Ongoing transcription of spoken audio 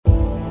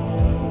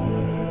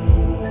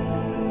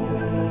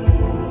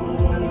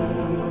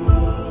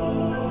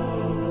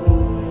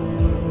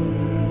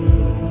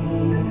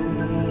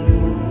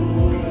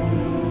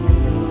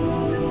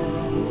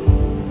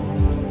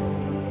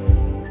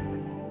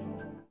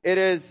It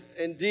is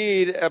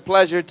indeed a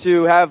pleasure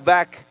to have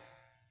back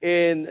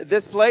in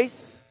this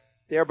place,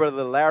 dear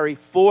Brother Larry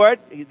Ford.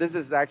 This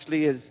is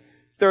actually his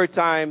third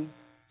time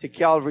to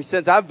Calvary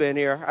since I've been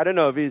here. I don't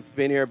know if he's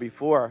been here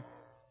before.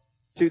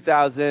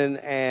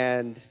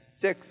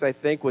 2006, I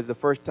think, was the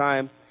first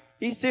time.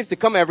 He seems to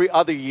come every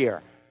other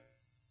year.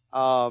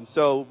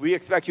 So we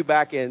expect you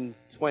back in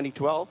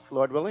 2012,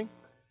 Lord willing.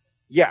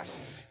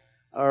 Yes.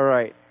 All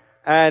right.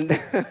 And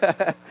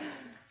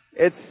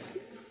it's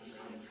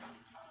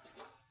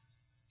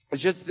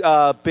just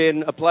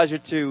been a pleasure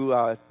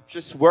to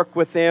just work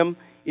with him,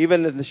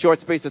 even in the short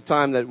space of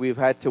time that we've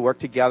had to work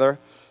together.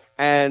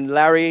 And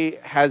Larry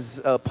has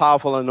a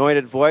powerful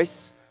anointed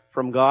voice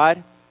from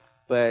God,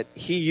 but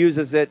he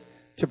uses it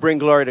to bring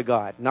glory to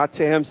God, not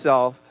to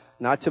himself,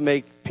 not to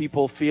make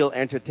people feel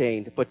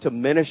entertained, but to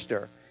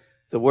minister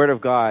the word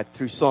of God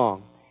through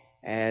song.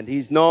 And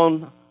he's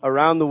known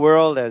around the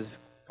world as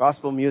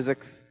gospel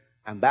music's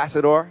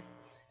ambassador,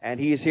 and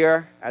he is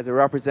here as a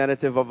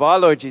representative of our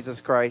Lord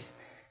Jesus Christ.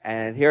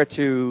 And here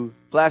to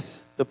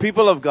bless the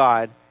people of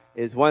God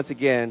is once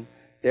again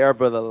their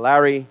Brother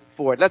Larry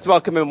Ford. Let's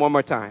welcome him one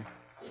more time.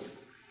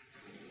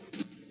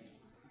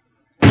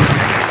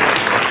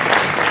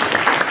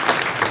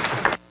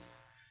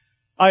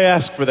 I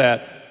asked for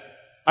that.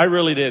 I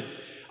really did.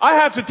 I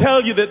have to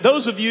tell you that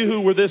those of you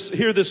who were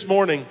here this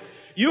morning,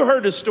 you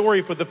heard a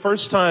story for the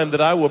first time that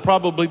I will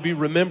probably be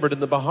remembered in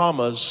the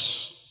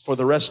Bahamas for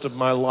the rest of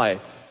my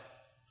life,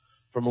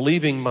 from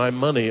leaving my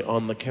money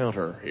on the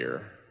counter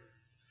here.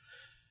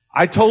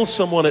 I told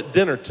someone at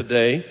dinner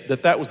today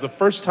that was the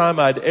first time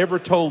I'd ever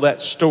told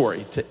that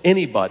story to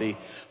anybody.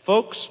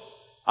 Folks,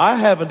 I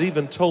haven't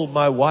even told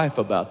my wife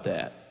about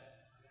that.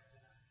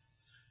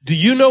 Do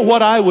you know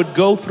what I would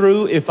go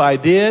through if I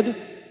did?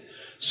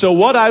 So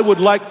what I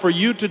would like for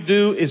you to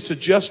do is to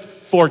just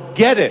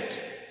forget it.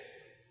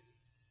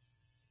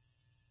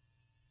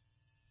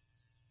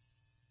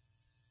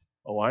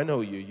 Oh, I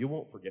know you. You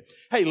won't forget.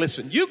 Hey,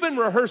 listen, you've been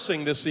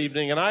rehearsing this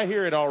evening, and I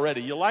hear it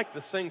already. You like to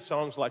sing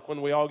songs like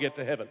When We All Get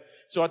to Heaven.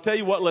 So I'll tell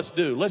you what, let's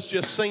do. Let's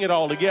just sing it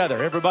all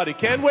together. Everybody,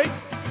 can we?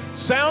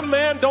 Sound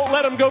man, don't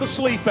let them go to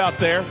sleep out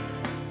there.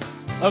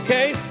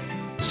 Okay?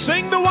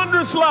 Sing the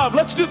wondrous love.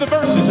 Let's do the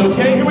verses,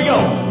 okay? Here we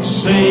go.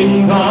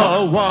 Sing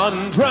the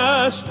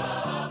wondrous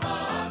love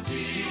of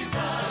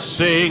Jesus.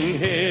 Sing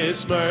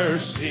his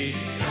mercy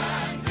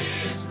and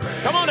his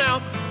grace. Come on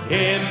now.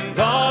 In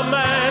the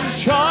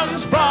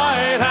mansions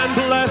bright and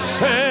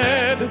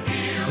blessed,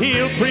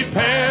 he'll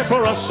prepare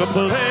for us a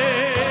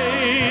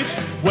place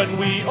when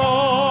we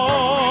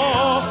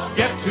all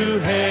get to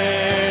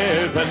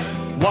heaven.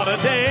 What a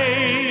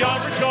day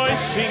of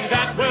rejoicing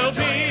that will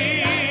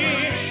be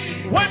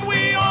when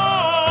we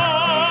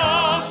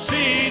all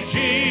see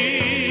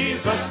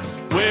Jesus.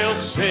 We'll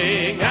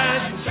sing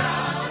and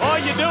shout. Oh,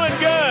 you're doing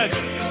good.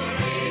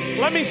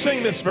 Let me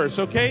sing this verse,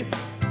 okay?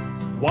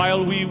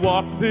 While we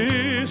walk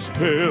this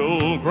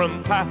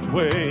pilgrim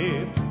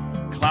pathway,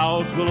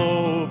 clouds will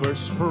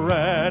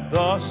overspread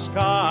the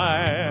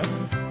sky.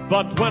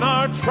 But when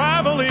our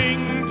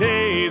traveling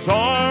days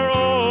are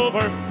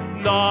over,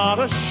 not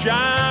a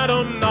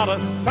shadow, not a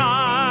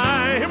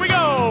sigh. Here we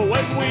go.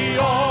 When we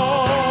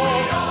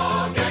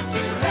all get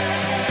to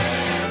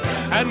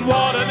heaven. And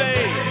what a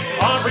day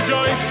of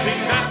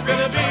rejoicing that's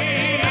gonna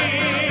be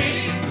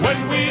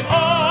when we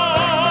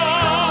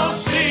all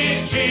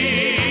see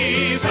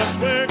Jesus.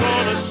 We're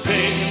gonna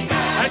sing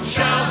and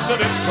shout the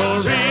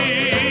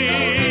victory.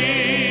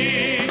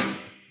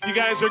 You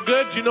guys are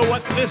good. You know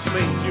what this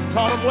means. You've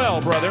taught them well,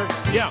 brother.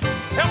 Yeah.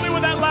 Help me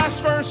with that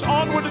last verse.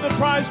 Onward to the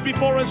prize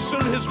before us.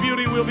 Soon his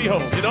beauty will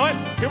behold. You know it?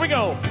 Here we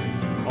go.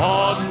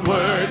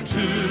 Onward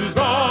to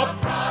the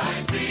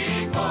prize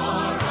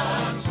before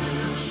us.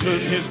 Soon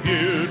his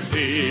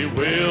beauty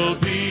will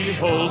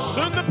behold.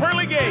 Soon the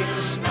pearly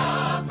gates.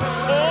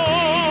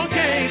 All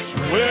gates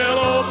will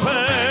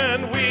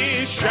open.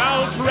 We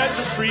shall tread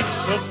the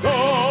streets of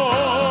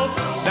gold.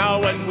 Now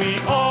when we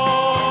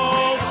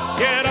all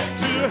get up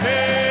to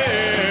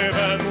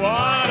heaven,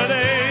 what a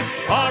day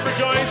of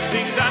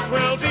rejoicing that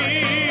will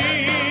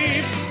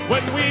be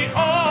when we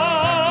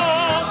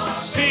all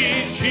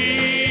see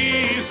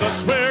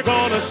Jesus. We're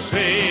gonna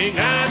sing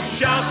and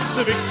shout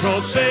the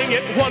victor. Sing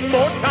it one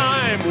more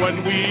time.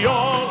 When we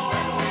all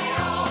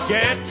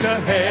get to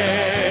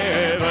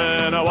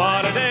heaven,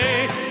 what a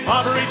day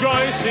of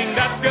rejoicing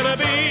that's gonna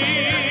be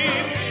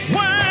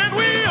when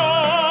we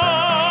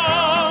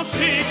all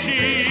see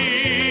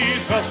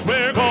Jesus.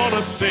 We're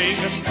gonna sing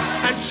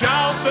and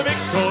shout the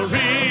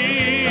victory.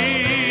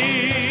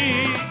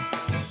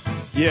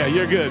 Yeah,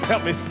 you're good.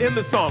 Help me in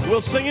the song.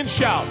 We'll sing and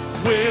shout.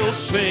 We'll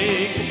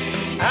sing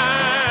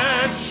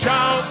and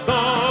shout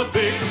the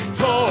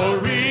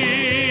victory.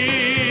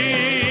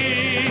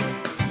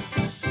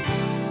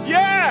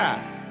 Yeah!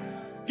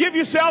 Give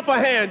yourself a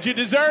hand. You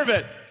deserve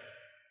it.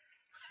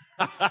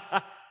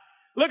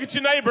 Look at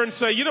your neighbor and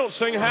say, you don't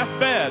sing half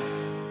bad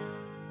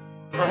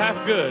or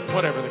half good,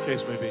 whatever the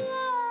case may be.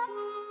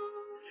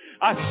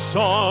 I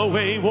saw a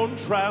wayworn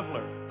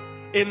traveler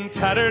in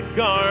tattered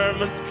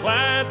garments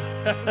clad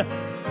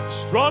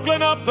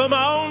Struggling up the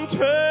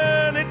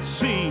mountain, it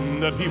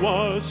seemed that he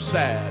was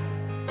sad.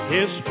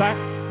 His back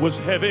was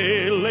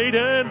heavy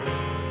laden,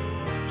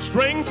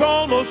 strength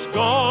almost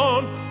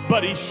gone,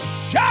 but he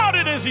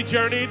shouted as he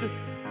journeyed,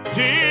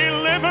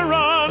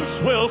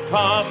 deliverance will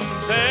come.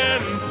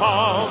 Then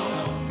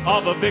palms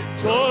of a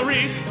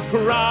victory,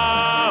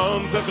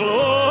 crowns of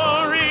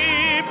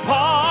glory,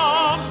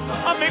 palms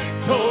of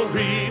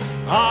victory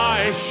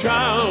I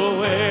shall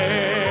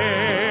wear.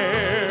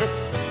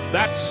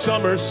 That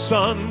summer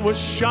sun was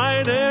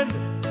shining,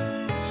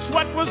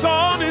 sweat was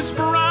on his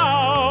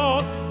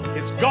brow,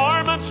 his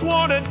garments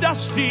worn and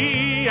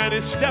dusty, and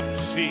his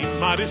steps seemed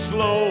mighty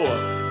slow,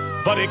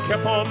 but he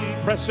kept on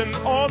pressing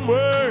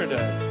onward.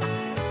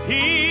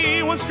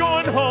 He was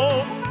going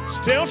home,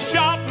 still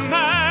shouting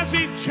as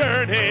he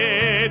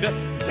journeyed,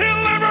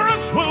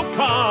 deliverance will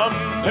come.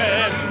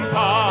 Then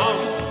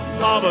palms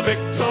of a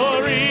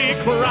victory,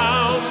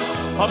 crowns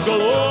of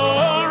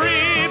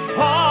glory,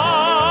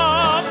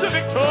 palms of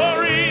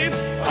victory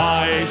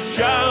I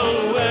shall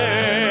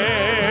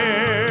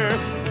wear.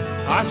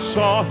 I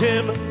saw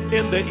him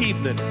in the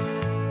evening,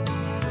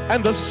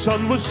 and the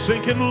sun was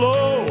sinking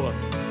low.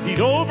 He'd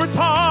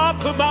overtop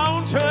the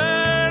mountain,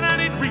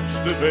 and he'd reach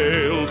the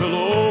vale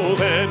below.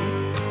 Then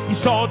he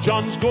saw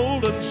John's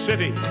golden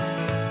city,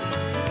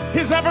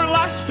 his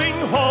everlasting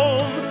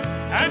home,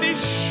 and he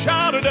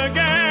shouted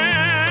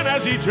again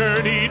as he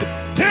journeyed,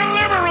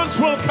 deliverance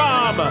will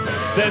come.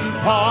 Then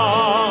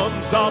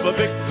palms of a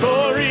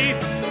victory,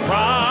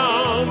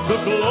 crowns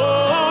of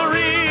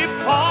glory,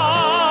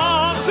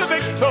 palms of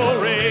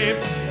victory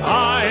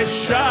I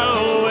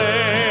shall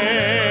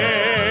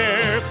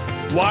wear.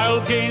 While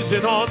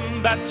gazing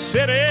on that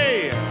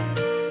city,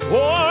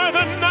 o'er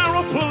the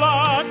narrow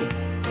flood,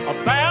 a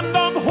band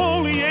of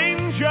holy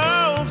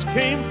angels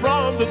came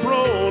from the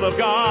throne of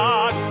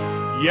God.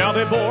 Yeah,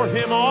 they bore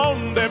him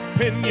on their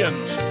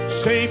pinions,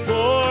 safe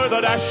o'er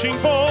the dashing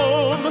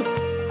foam,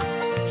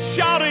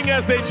 shouting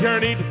as they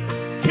journeyed,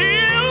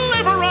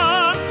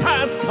 deliverance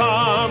has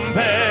come.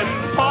 Then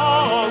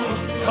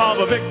palms of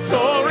a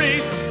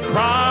victory,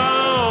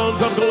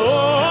 crowns of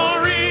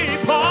glory,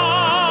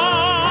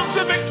 palms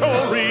of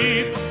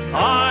victory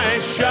I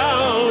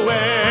shall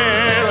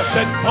wear. I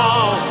said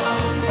palms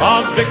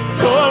of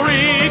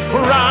victory,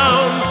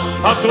 crowns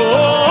of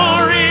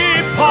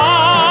glory,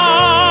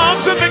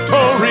 palms of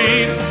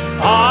victory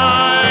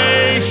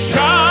I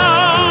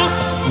shall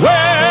wear.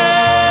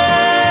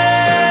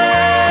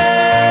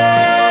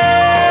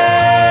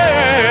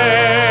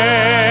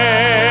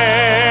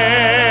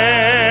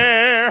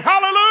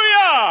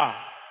 Hallelujah!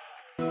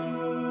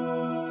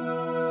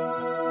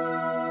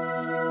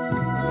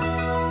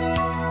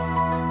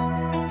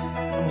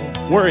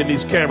 Worrying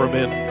these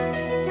cameramen.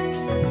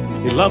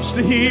 He loves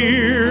to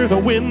hear the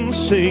wind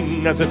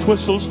sing as it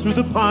whistles through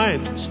the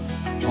pines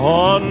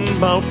on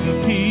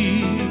mountain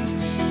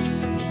peaks.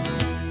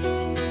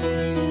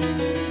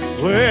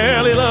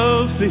 Well, he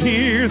loves to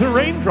hear the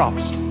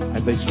raindrops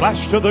as they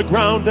splash to the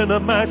ground in a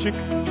magic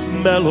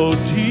melody.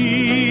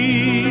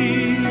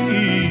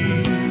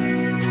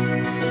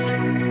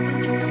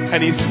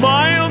 And he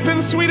smiles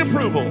in sweet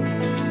approval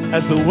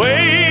as the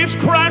waves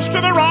crash to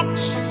the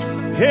rocks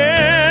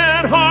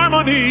in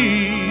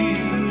harmony.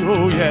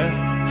 Oh, yeah.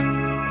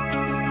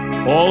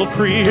 All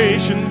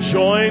creation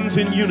joins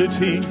in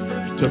unity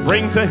to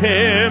bring to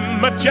him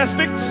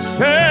majestic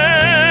symphony.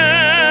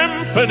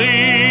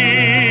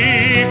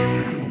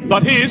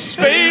 But his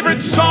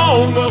favorite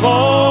song of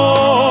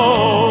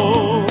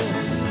all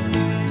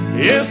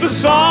is the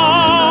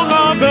song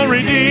of the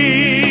redeemed,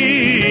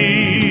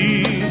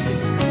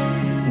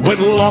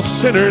 when lost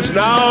sinners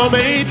now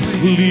made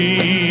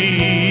clean,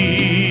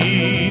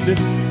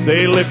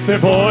 they lift their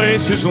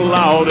voices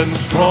loud and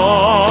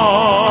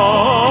strong.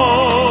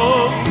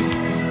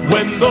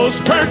 When those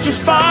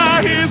purchased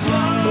by his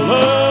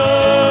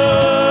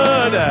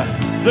blood,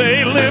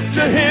 they lift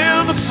to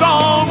him a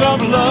song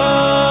of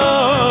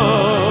love.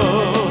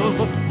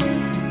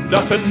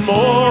 Nothing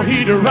more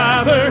he'd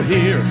rather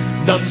hear,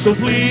 none so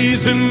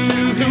pleasing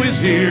to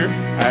his ear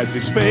as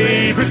his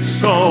favorite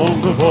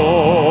song of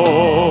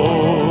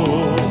all.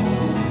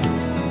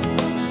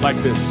 Like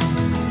this.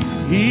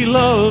 He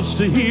loves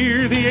to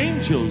hear the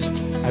angels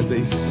as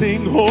they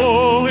sing,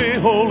 holy,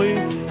 holy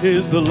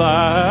is the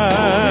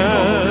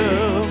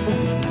Lamb.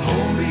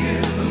 Holy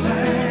is the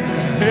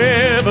Lamb.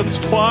 Heaven's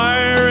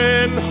choir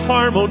in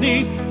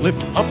harmony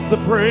lift up the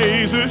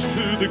praises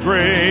to the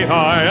great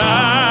I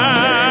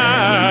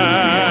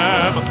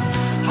am.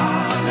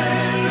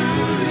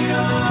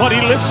 Hallelujah. But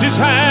he lifts his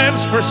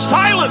hands for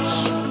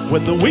silence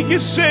when the weak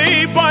is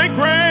saved by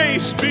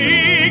grace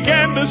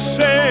begin to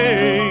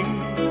sing.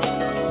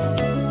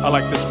 I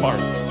like this part.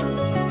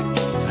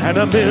 And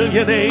a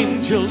million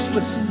angels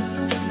listen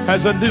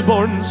as a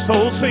newborn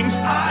soul sings,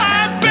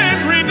 I've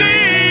been redeemed.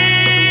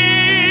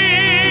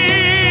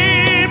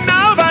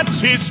 Now that's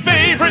his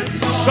favorite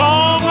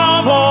song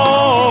of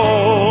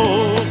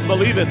all.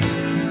 Believe it.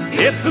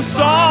 It's the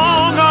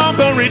song of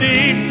the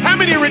redeemed. How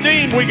many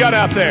redeemed we got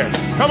out there?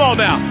 Come on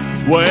now.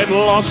 When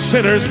lost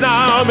sinners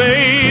now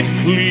made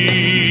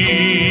clean,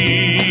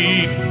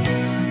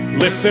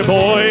 lift their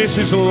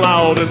voices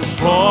loud and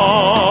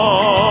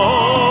strong.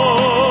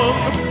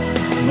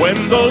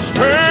 When those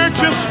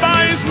purchased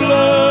by his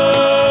blood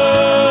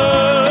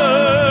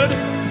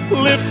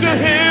lift to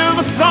him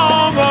a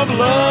song of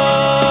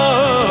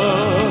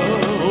love.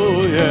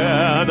 Oh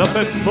yeah,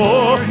 nothing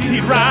more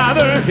he'd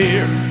rather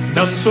hear,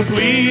 none so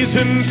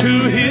pleasing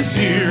to his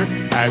ear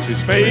as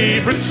his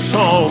favorite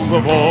song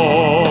of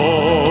all.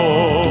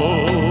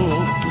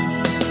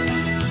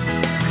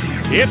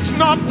 It's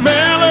not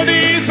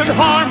melodies and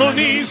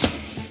harmonies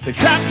that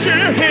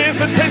capture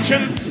his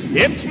attention.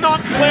 It's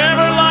not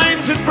clever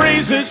lines and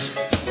phrases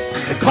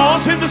that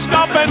cause him to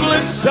stop and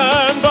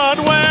listen. But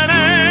when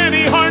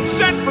any heart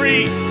set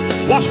free,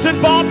 washed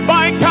and bought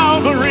by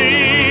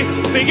Calvary,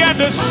 began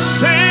to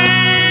sing,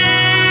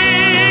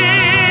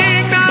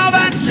 now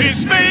that's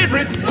his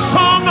favorite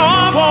song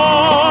of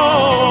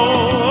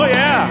all.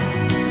 Yeah,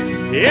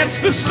 it's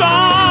the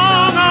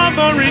song of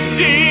the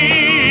redeemed,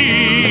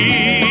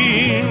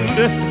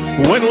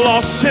 when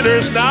lost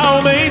sinners now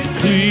made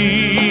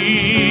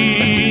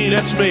clean.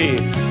 That's me.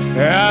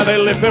 Yeah, they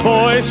lift their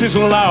voices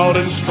loud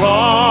and strong.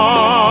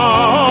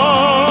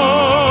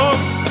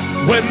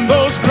 When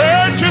those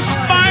purchased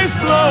by his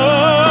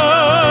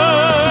blood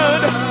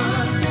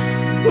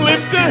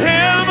lift to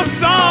him a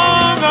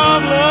song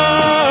of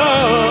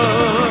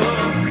love,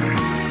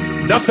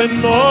 nothing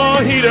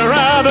more he'd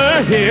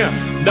rather hear,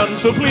 none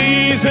so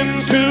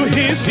pleasing to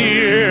his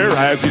ear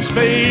as his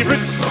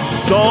favorite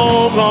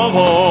song of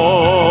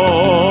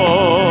all.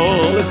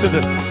 Listen,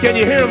 can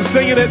you hear him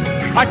singing it?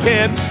 I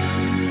can.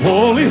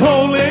 Holy,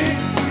 holy,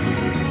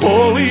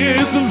 holy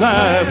is the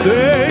Lamb.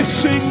 They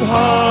sing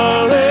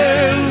hallelujah,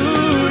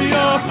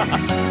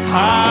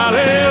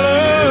 hallelujah.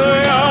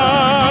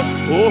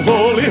 Oh,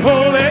 holy,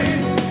 holy,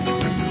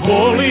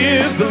 holy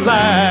is the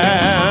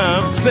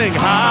Lamb. Sing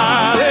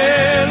hallelujah,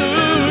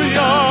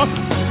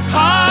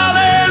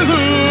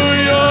 hallelujah.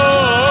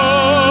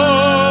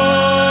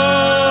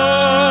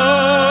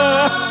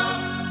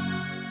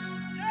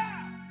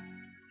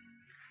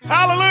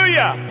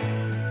 Hallelujah.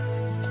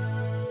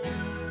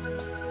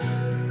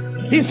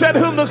 He said,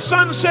 whom the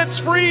Son sets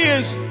free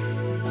is...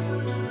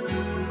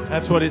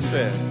 That's what he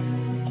said.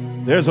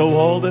 There's a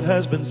wall that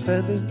has been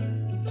standing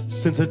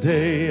since the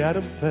day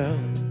Adam fell.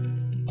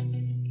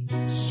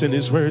 Sin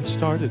is where it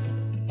started.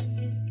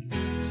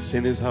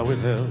 Sin is how it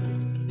held.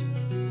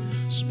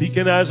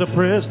 Speaking as a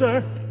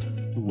prisoner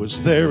who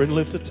was there and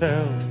lived to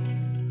tell,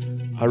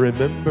 I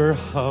remember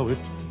how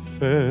it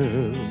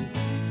felt.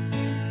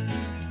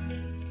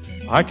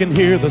 I can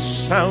hear the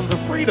sound of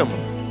freedom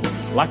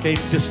like a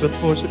distant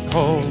voice that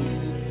called.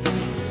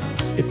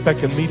 It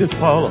beckoned me to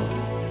follow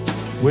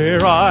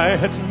where I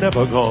had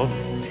never gone.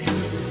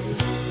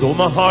 Though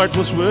my heart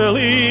was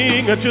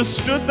willing, I just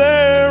stood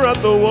there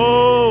at the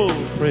wall,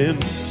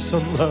 praying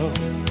somehow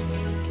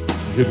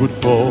it would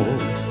fall.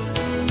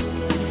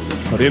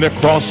 But in a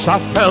cross I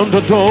found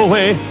a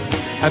doorway,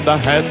 and the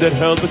hand that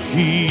held the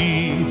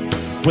key.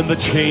 When the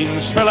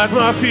chains fell at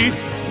my feet,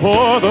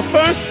 for the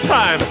first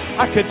time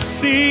I could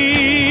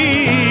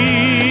see.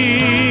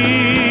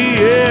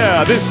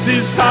 Yeah, this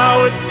is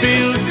how it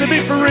feels to be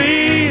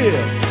free,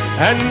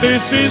 and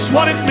this is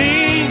what it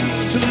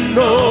means to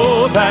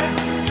know that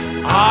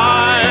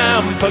I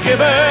am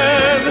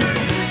forgiven.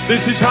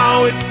 This is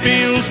how it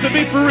feels to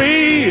be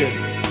free,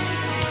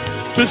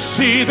 to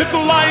see that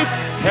life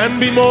can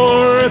be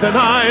more than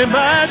I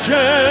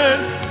imagine.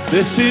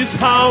 This is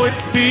how it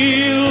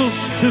feels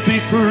to be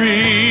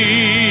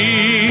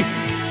free.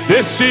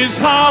 This is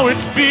how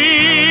it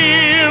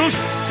feels,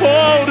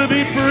 oh, to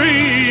be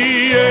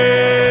free,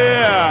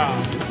 yeah.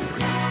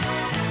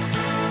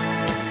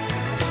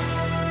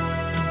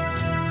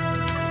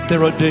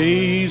 There are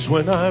days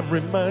when I'm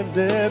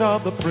reminded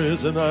of the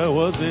prison I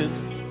was in,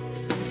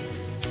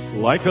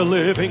 like a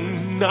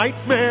living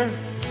nightmare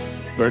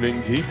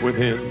burning deep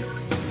within.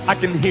 I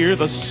can hear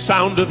the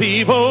sound of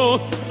evil,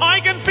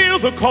 I can feel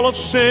the call of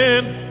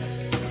sin,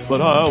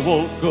 but I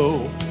won't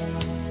go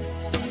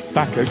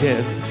back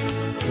again.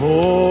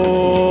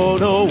 Oh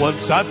no,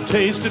 once I've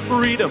tasted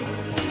freedom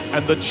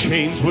and the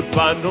chains would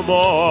bind no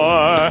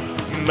more.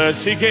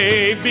 Mercy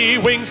gave me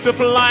wings to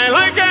fly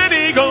like an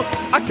eagle.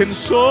 I can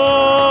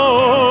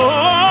soar.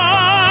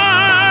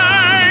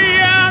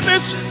 Yeah,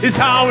 this is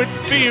how it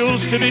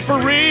feels to be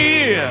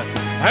free,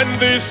 and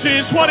this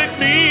is what it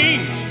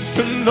means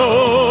to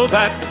know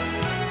that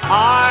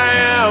I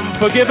am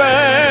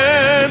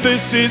forgiven.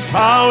 This is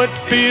how it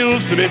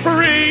feels to be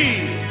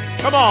free.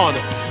 Come on,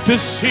 to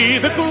see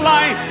that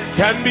life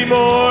can be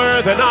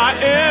more than I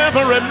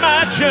ever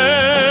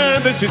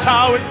imagined. This is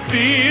how it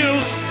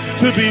feels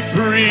to be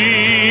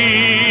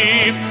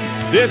free.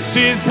 This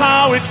is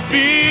how it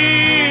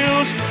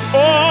feels,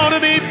 oh, to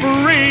be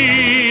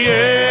free,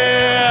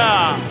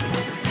 yeah.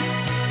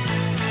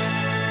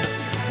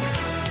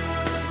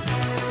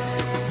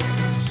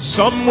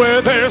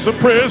 Somewhere there's a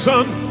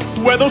prison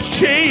where those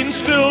chains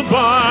still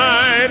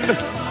bind.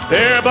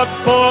 There, but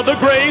for the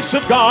grace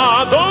of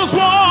God, those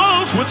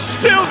walls would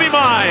still be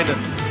mine.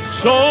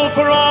 So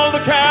for all the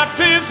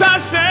captives I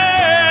say,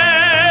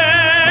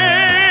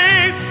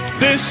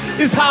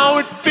 is how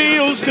it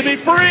feels to be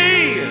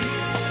free.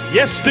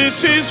 Yes,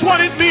 this is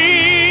what it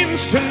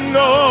means to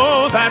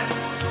know that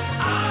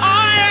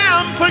I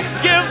am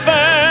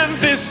forgiven.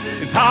 This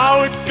is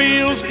how it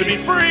feels to be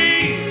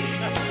free.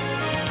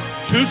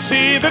 To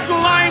see that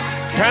life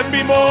can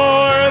be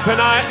more than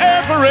I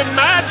ever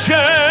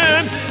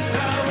imagined.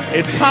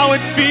 It's how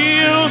it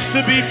feels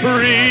to be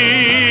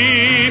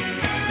free.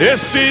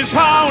 This is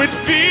how it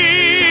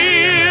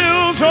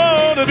feels,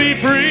 oh, to be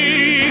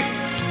free.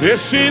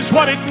 This is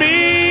what it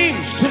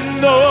means to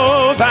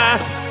know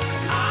that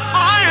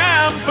I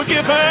am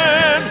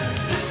forgiven.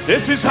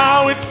 This is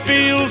how it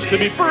feels to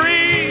be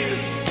free.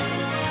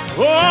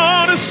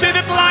 Oh, to see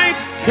that life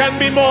can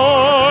be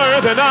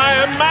more than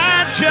I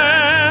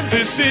imagined.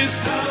 This is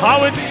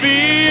how it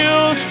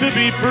feels to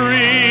be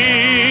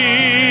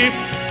free.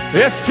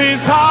 This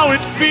is how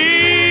it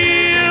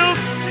feels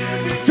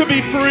to be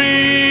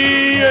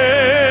free.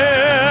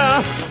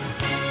 Yeah.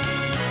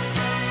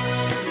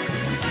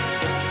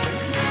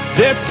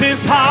 This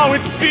is how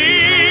it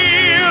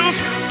feels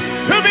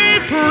to be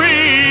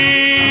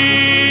free.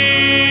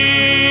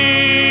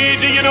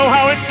 Do you know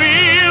how it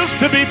feels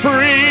to be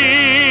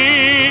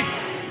free?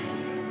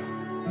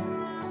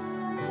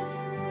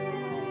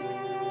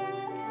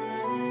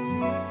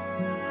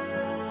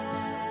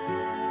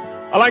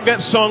 I like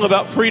that song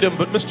about freedom,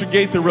 but Mr.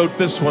 Gaither wrote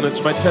this one. It's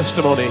my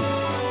testimony.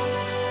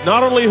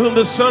 Not only whom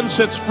the Son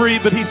sets free,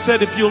 but he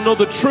said, if you'll know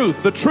the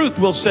truth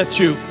will set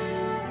you.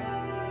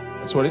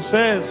 That's what it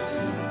says.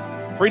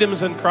 Freedom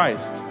is in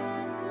Christ.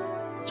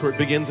 That's where it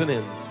begins and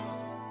ends.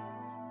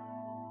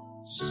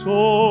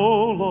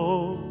 So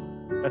long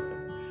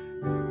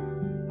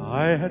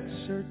I had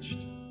searched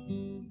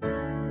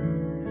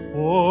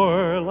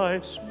for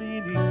life's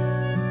meaning,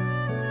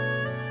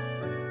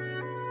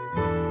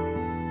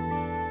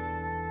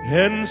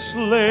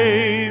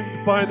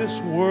 enslaved by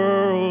this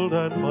world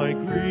and my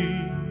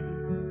greed.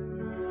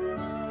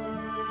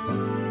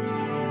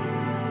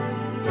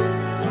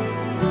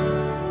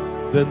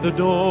 Then the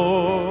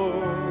door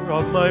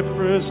of my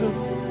prison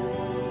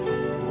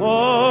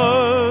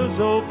was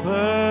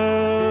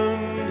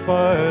opened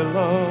by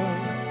love.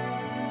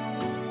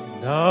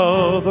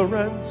 Now the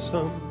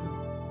ransom,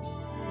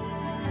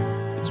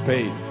 it's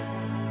paid.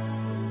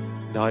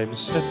 Now I'm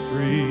set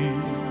free.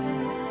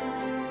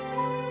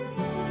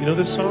 You know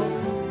this song?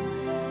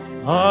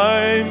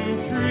 I'm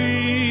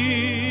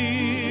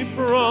free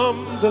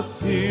from the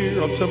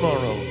fear of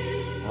tomorrow,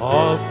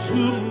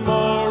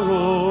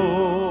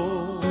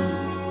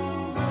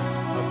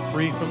 I'm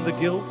free from the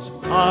guilt.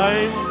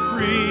 I'm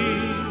free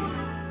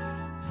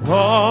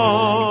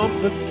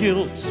from the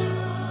guilt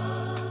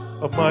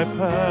of my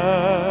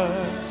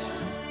past.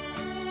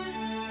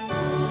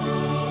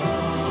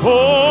 For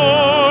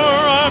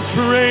I've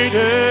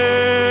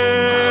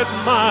traded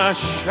my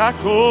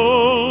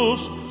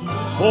shackles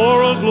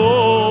for a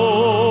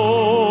glorious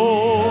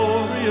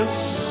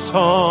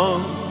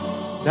song.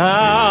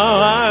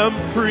 Now I'm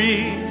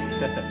free.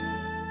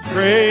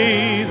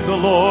 Praise the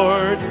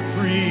Lord,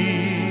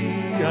 free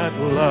at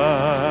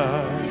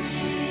last.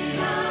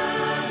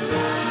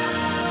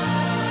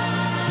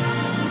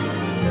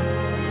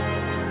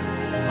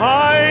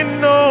 I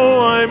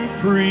know I'm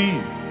free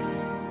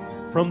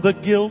from the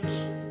guilt,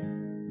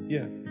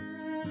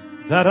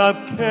 that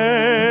I've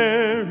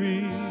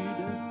carried,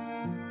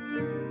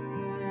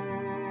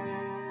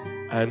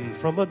 and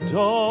from a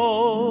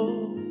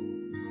dull,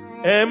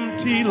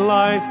 empty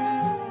life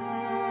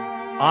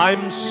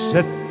I'm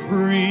set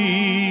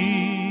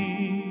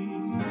free.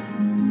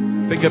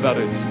 Think about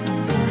it.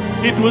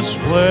 It was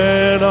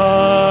when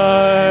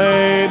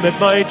I met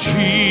my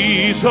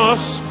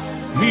Jesus,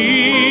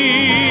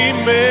 He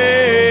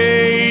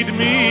made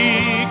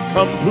me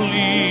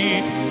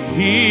complete.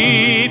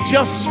 He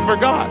just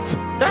forgot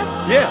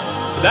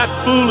that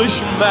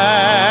foolish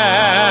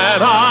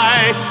man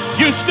I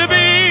used to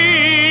be.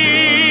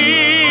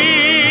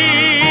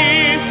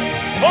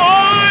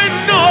 I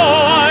know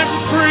I'm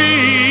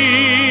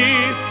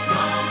free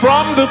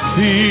from the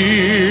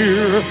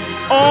fear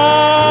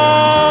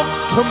of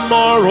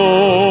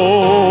tomorrow.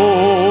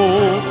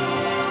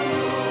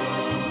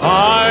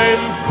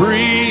 I'm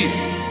free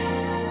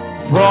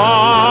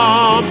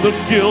from the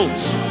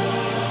guilt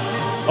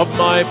of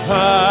my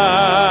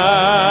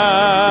past.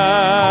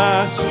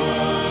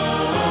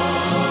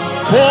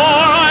 For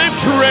I've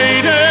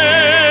traded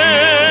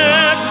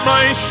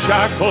my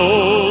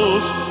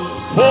shackles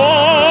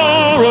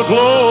for a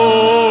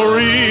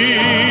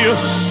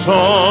glorious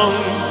song.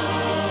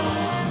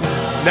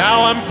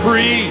 Now I'm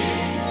free.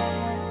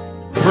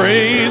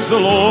 Praise the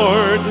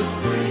Lord.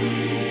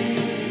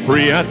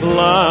 Free at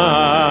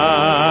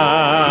last.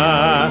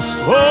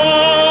 Oh,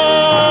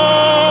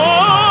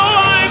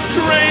 I've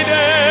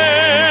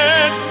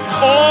traded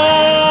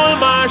all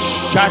my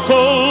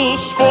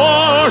shackles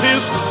for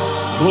His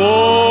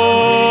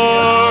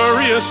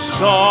glorious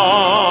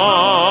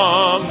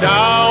song.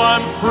 Now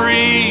I'm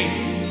free.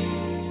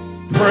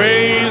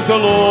 Praise the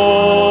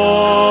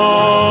Lord.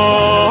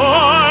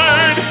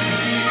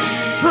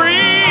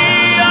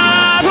 Free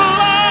at last.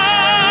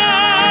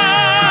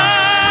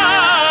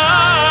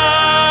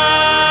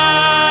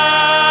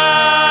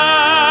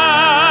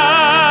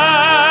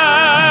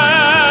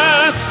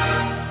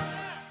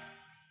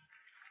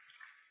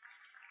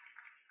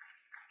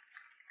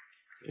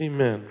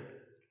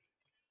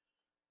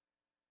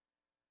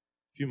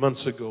 A few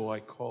months ago, I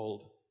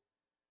called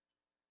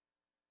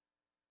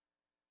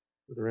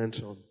Brother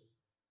Anton.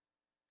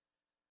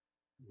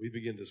 We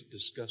began to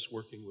discuss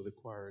working with a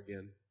choir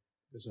again,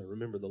 because I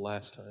remember the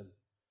last time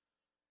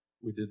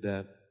we did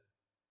that.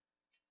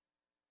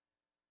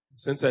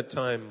 Since that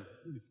time,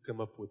 we've come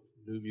up with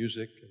new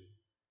music, and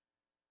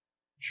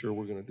I'm sure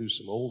we're going to do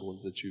some old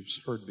ones that you've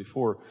heard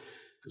before,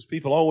 because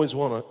people always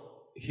want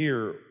to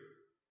hear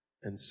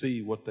and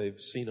see what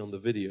they've seen on the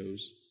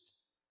videos.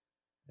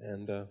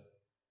 And I'm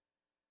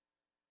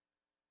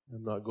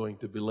not going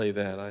to belay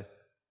that.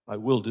 I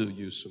will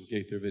use some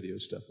Gaither video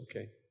stuff,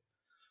 okay?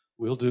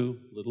 We'll do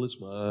Little Is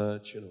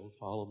Much,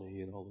 Follow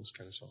Me, and all those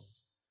kind of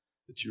songs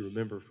that you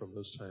remember from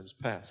those times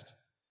past.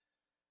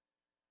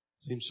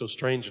 It seems so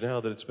strange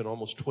now that it's been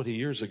almost 20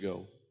 years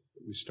ago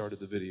that we started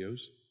the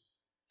videos.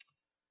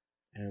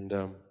 And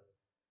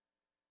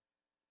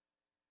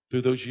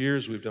through those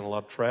years, we've done a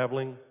lot of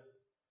traveling,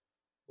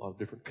 a lot of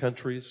different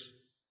countries,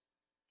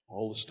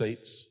 all the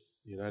states,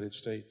 the United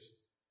States.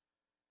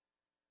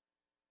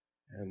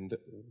 And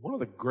one of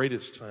the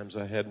greatest times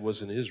I had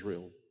was in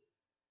Israel.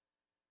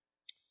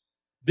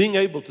 Being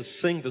able to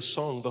sing the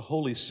song, The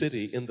Holy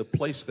City, in the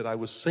place that I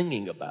was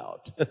singing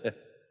about.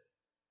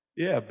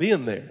 Yeah,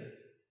 being there.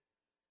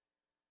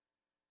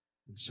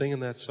 And singing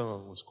that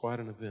song was quite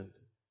an event.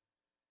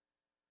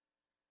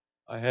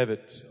 I have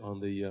it on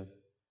the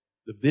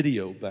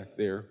video back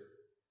there,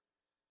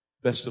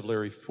 Best of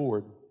Larry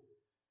Ford.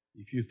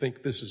 If you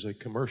think this is a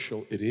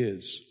commercial, it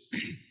is.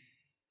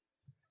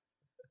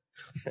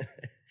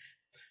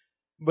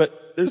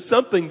 But there's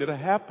something that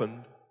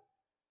happened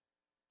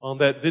on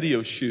that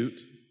video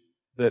shoot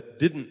that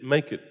didn't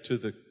make it to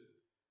the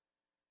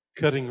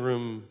cutting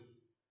room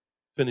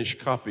finished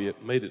copy.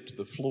 It made it to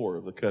the floor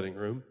of the cutting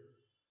room.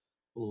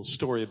 A little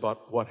story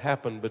about what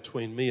happened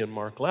between me and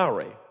Mark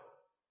Lowry.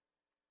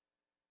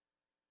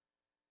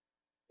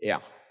 Yeah.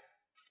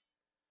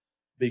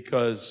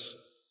 Because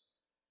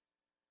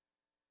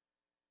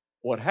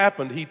what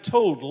happened, he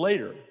told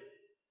later.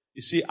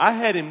 You see, I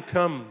had him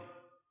come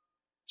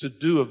to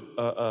do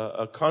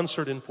a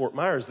concert in Fort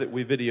Myers that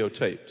we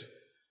videotaped.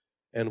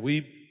 And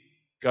we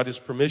got his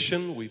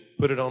permission. We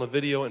put it on a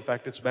video. In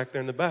fact, it's back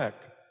there in the back.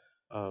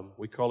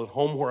 We call it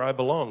Home Where I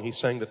Belong. He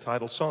sang the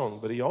title song.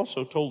 But he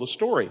also told a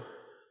story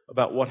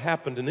about what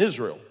happened in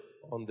Israel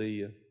on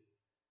the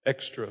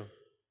extra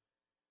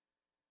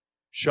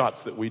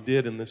shots that we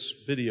did in this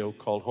video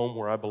called Home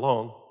Where I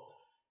Belong.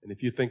 And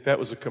if you think that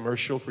was a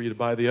commercial for you to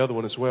buy the other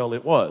one as well,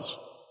 it was.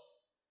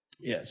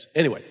 Yes.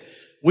 Anyway,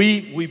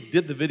 we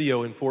did the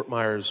video in Fort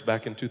Myers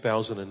back in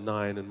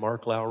 2009, and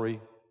Mark Lowry,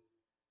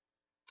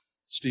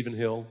 Stephen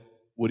Hill,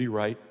 Woody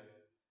Wright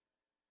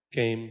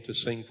came to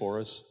sing for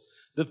us.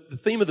 The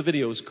theme of the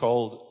video is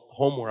called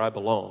Home Where I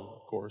Belong,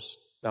 of course,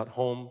 about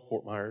home,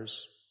 Fort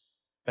Myers,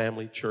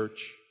 family,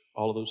 church,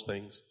 all of those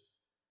things.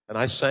 And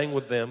I sang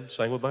with them,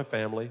 sang with my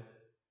family,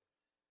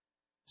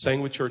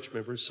 sang with church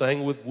members,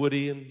 sang with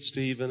Woody and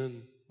Stephen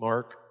and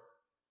Mark.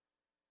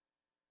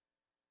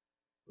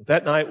 But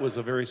that night was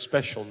a very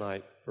special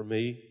night for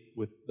me,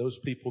 with those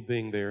people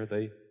being there.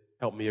 They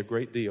helped me a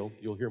great deal.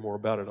 You'll hear more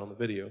about it on the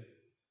video.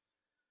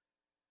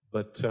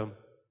 But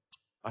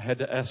I had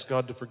to ask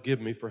God to forgive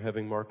me for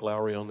having Mark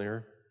Lowry on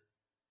there.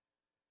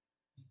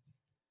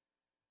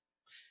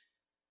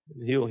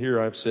 And he'll hear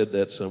I've said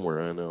that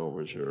somewhere, I know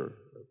for sure.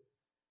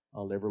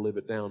 I'll never live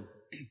it down.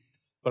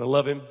 But I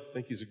love him. I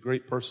think he's a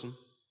great person.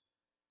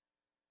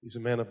 He's a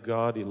man of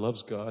God. He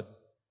loves God.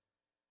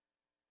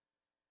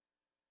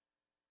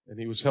 And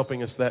he was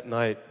helping us that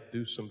night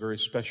do some very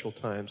special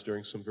times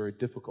during some very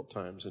difficult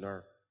times in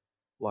our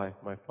life.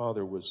 My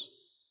father was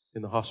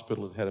in the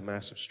hospital and had a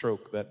massive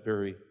stroke that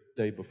very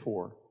day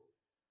before.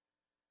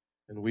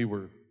 And we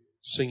were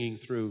singing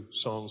through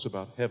songs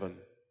about heaven.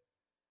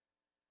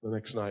 The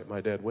next night,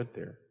 my dad went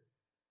there.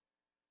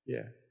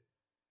 Yeah.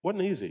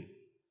 Wasn't easy.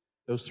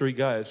 Those three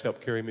guys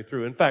helped carry me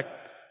through. In fact,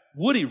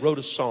 Woody wrote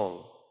a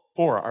song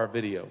for our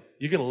video.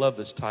 You're going to love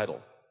this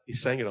title. He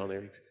sang it on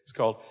there. It's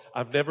called,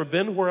 I've Never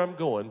Been Where I'm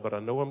Going, but I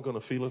Know I'm Going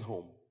to Feel at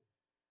Home.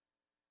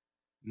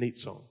 Neat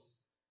song.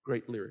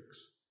 Great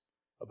lyrics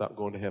about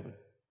going to heaven.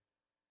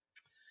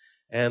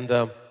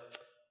 And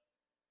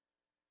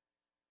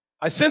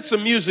I sent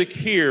some music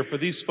here for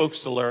these folks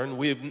to learn.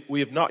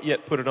 We have not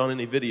yet put it on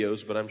any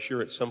videos, but I'm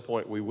sure at some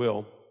point we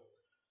will.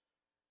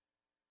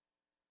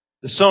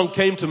 The song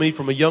came to me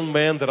from a young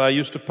man that I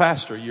used to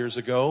pastor years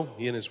ago.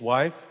 He and his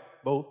wife,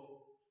 both,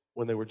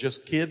 when they were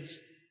just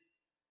kids,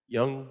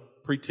 young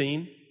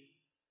preteen,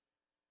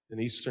 in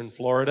eastern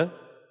Florida,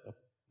 up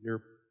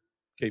near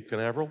Cape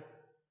Canaveral.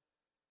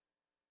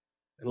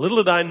 And little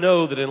did I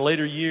know that in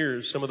later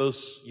years, some of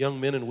those young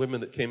men and women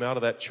that came out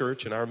of that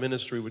church and our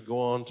ministry would go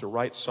on to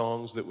write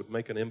songs that would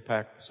make an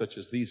impact such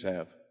as these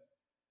have.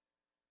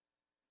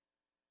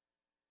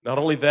 Not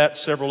only that,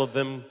 several of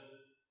them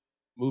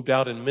moved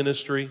out in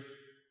ministry.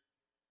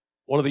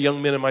 One of the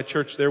young men in my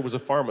church there was a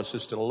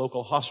pharmacist in a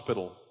local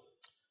hospital.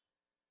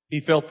 He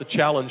felt the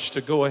challenge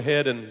to go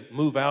ahead and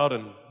move out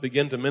and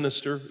begin to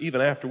minister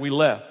even after we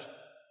left.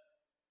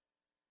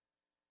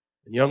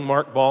 Young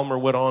Mark Ballmer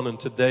went on, and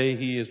today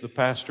he is the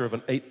pastor of an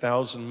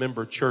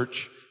 8,000-member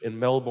church in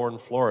Melbourne,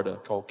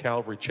 Florida, called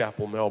Calvary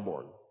Chapel,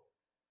 Melbourne.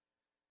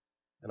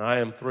 And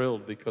I am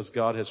thrilled because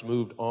God has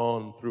moved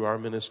on through our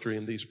ministry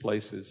in these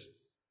places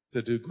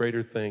to do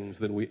greater things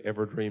than we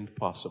ever dreamed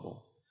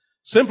possible.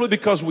 Simply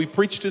because we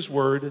preached His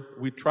Word,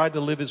 we tried to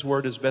live His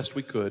Word as best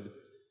we could,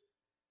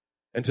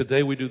 and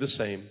today we do the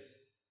same.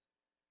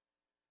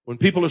 When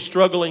people are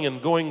struggling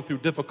and going through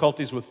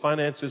difficulties with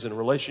finances and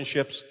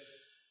relationships,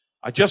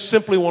 I just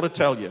simply want to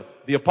tell you,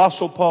 the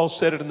Apostle Paul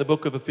said it in the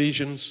book of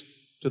Ephesians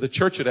to the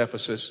church at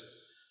Ephesus,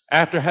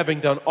 after having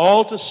done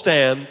all to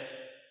stand,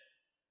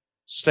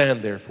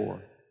 stand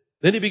therefore.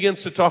 Then he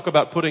begins to talk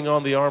about putting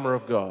on the armor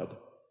of God.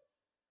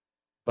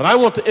 But I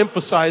want to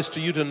emphasize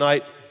to you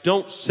tonight,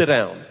 don't sit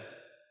down.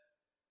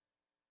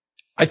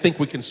 I think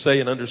we can say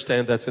and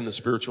understand that's in the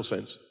spiritual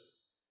sense.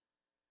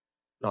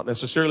 Not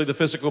necessarily the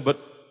physical, but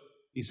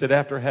he said,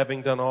 after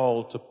having done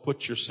all, to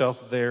put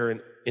yourself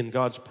there in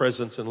God's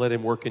presence and let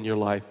Him work in your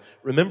life.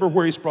 Remember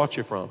where He's brought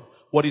you from,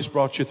 what He's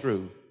brought you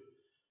through.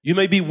 You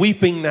may be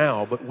weeping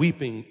now, but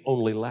weeping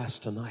only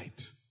lasts a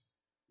night.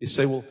 You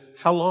say, well,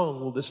 how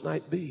long will this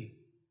night be?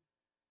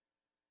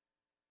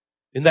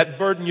 In that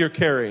burden you're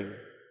carrying,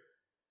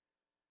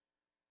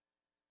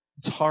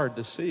 it's hard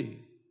to see.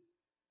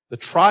 The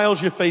trials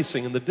you're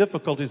facing and the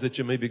difficulties that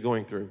you may be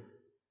going through.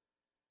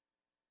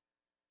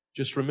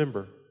 Just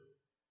remember,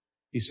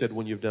 He said,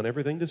 when you've done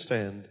everything to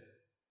stand,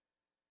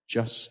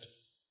 just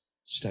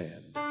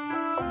stand.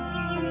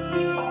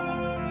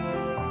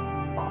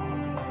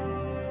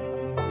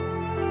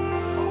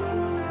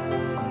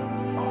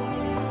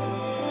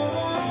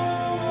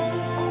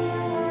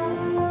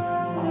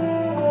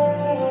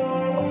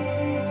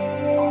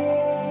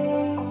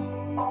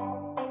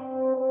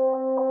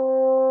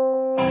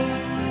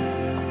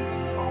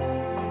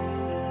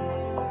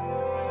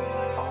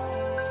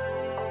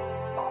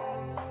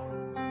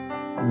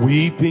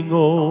 Weeping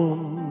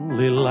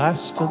only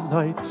lasts a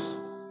night.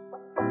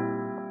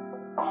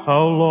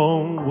 How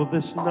long will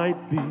this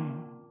night be?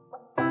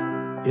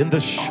 In the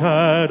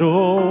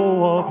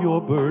shadow of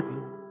your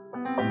burden,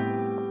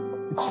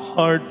 it's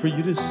hard for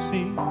you to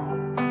see.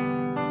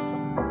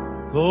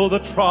 Though the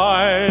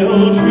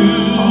trials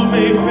you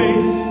may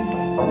face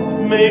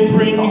may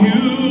bring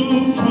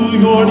you to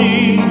your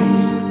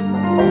knees,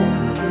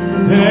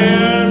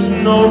 there's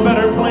no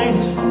better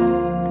place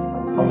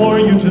for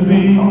you to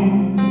be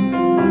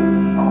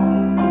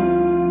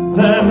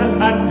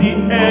than at the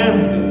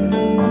end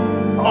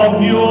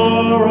of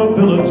your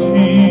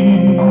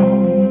ability.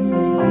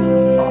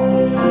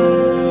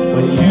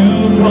 When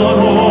you've done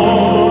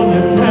all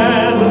you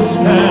can to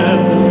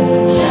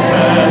stand,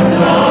 stand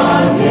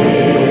on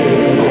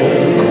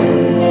it.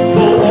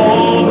 Though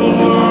all the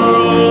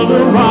world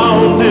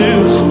around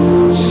is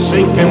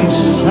sinking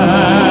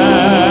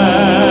sand,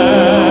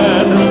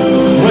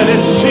 when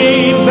it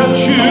seems that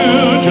you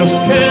just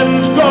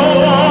can't go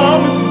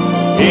on,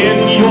 in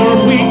your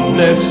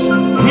weakness,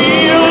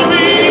 He'll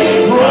be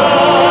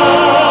strong.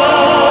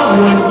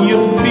 When you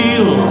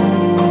feel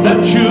that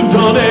you've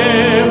done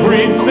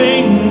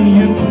everything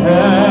you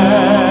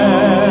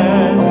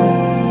can,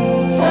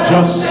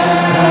 just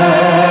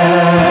stand.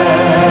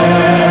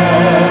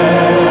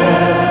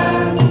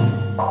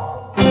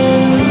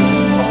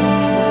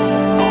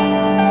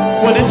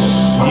 When it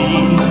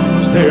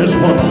seems there's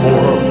one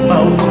more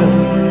mountain,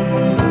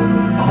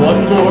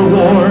 one more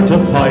war to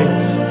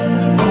fight,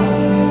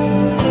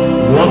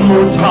 one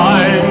more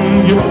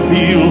time you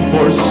feel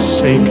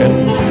forsaken,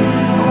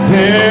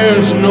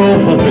 there's no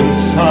hope in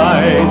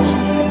sight.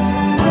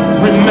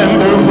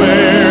 Remember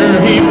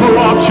where He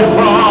brought you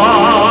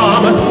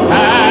from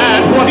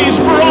and what He's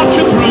brought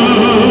you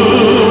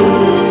through.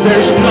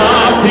 There's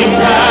nothing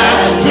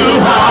that's too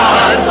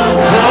hard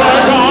for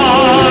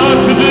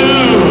God to do.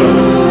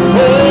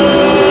 For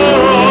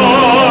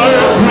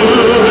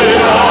through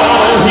it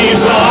all,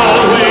 He's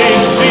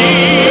always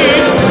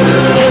seen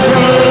you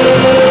through.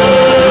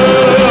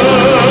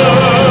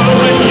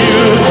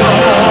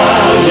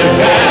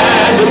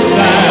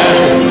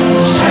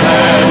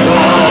 Stand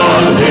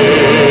on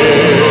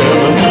Him.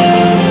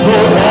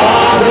 Though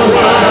all the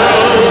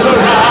world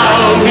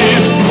around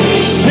is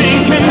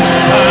sinking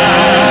sand,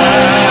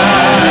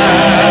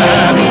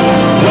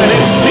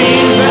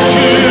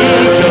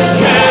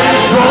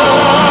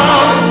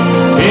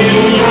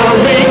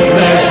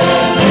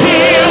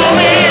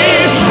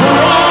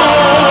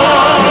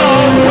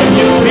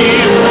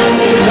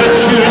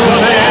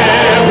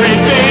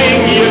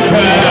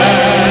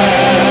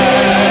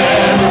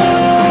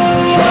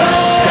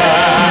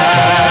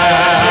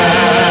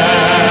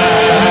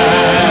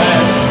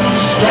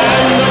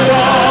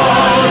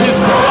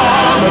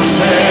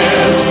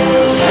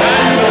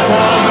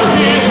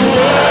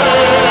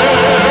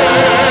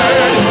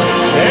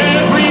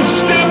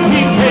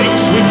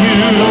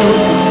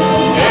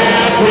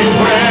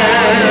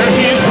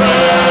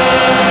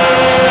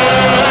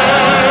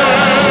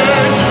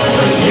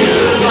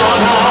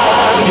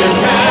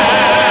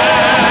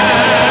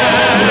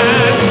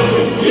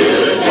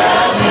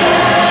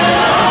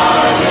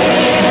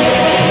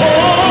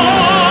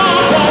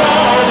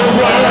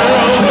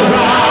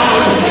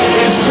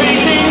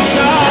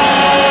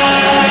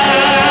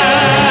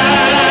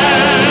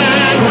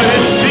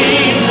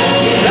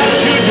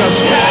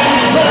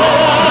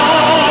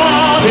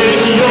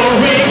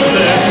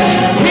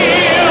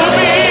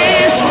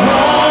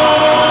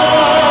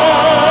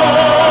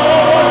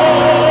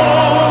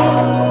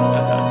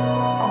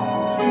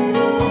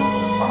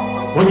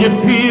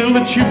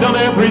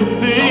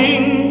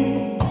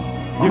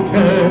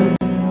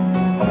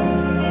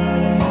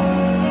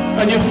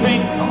 and you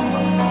think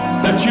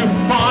that you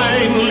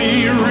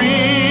finally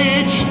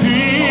reached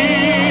the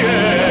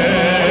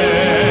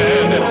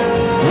end,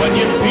 when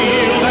you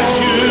feel that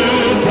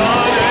you've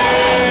done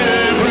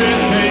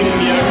everything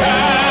you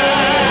can,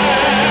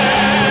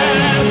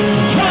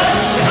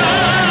 just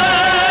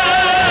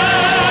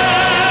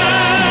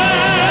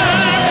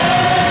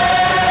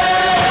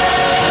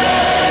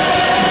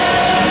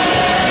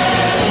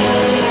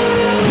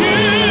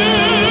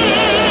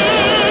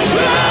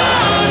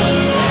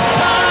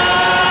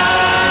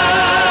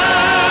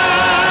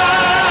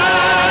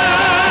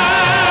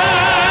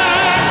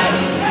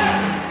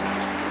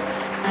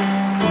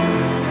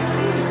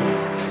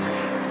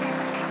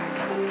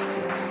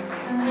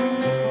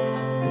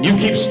you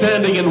keep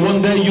standing, and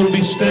one day you'll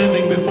be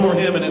standing before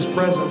him in his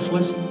presence.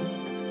 Listen.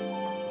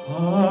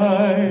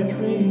 I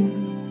dream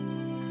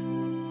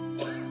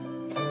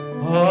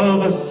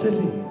of a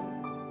city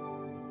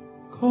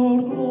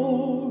called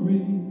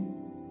glory,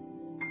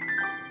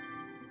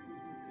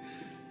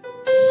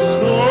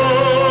 so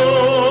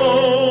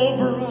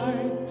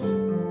bright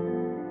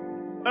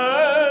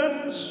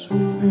and so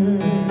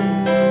fair.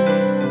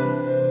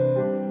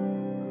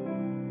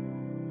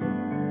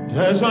 And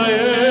as I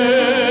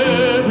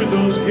entered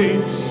those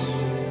gates,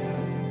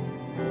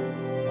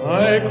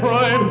 I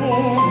cried,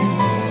 holy.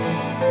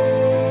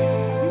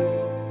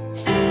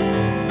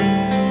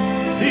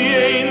 The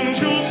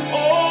angels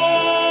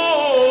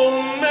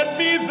all met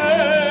me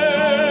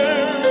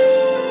there.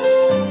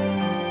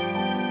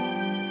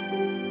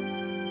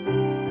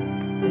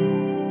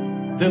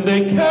 Then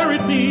they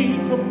carried me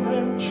from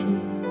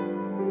mansion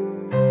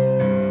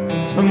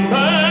to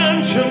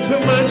mansion to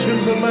mansion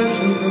to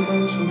mansion to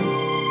mansion.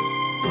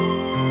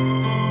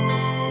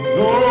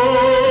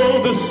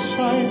 Oh, the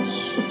sights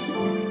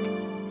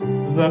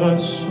that I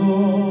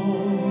saw.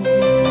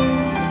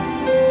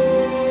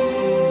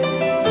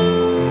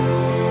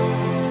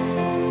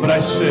 But I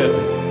said,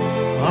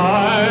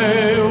 I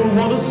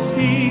want to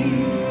see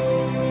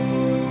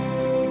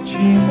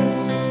Jesus,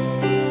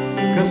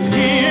 'cause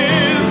he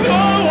is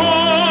the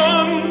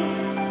one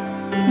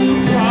who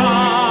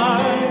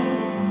died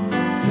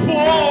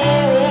for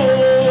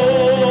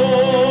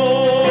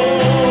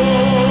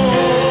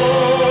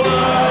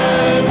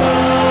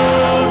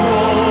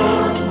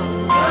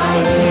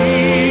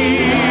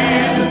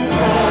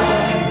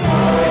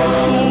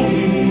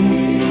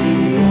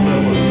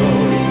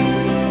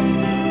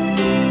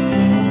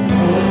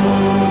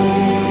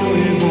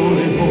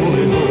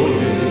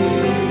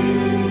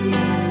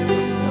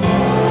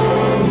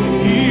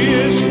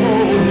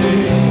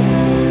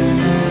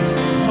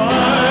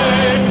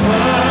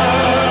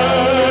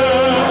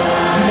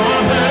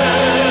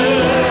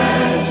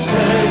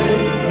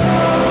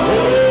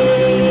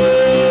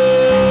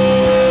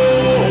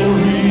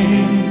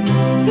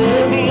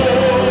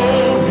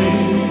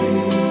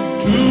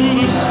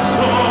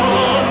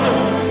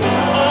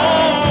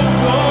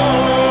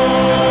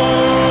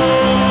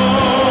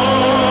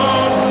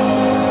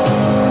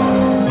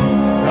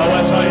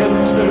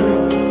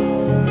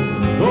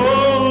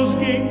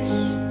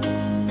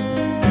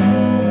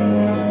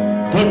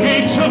the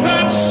gates of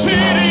that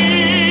city,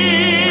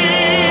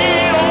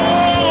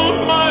 all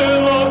my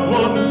loved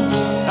ones,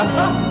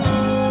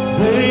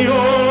 they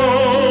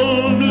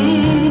all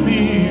knew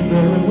me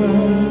very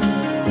well.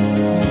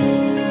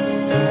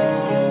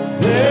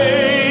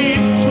 They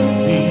took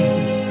me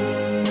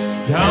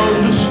down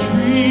the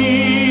streets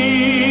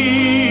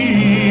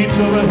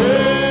of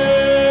ahead,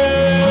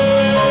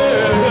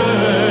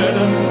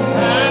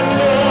 and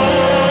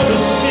all the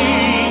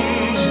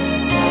scenes,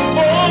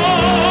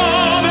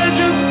 they're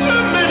just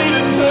too many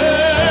to tell.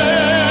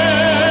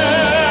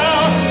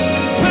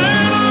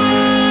 Then I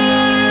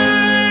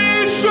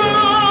saw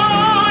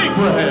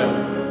Abraham,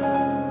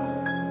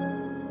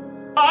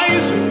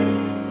 Isaac,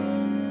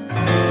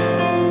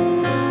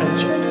 and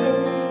Jacob.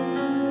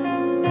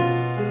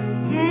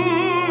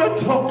 I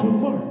talked with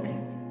Mark,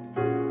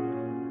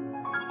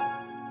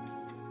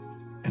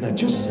 and I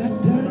just sat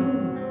down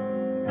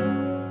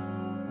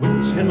with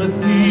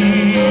Timothy.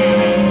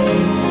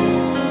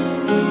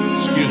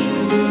 Excuse me.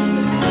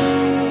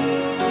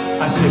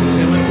 I said,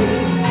 Timothy,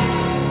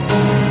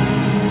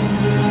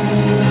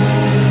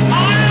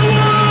 I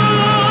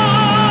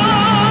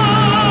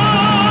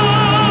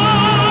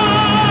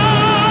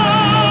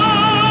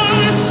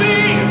want to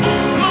see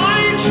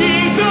my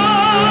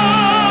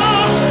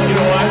Jesus. You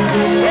know why?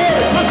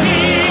 'Cause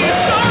he's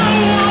the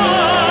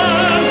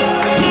one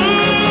who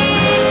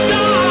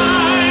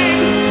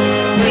died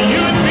for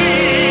you and me.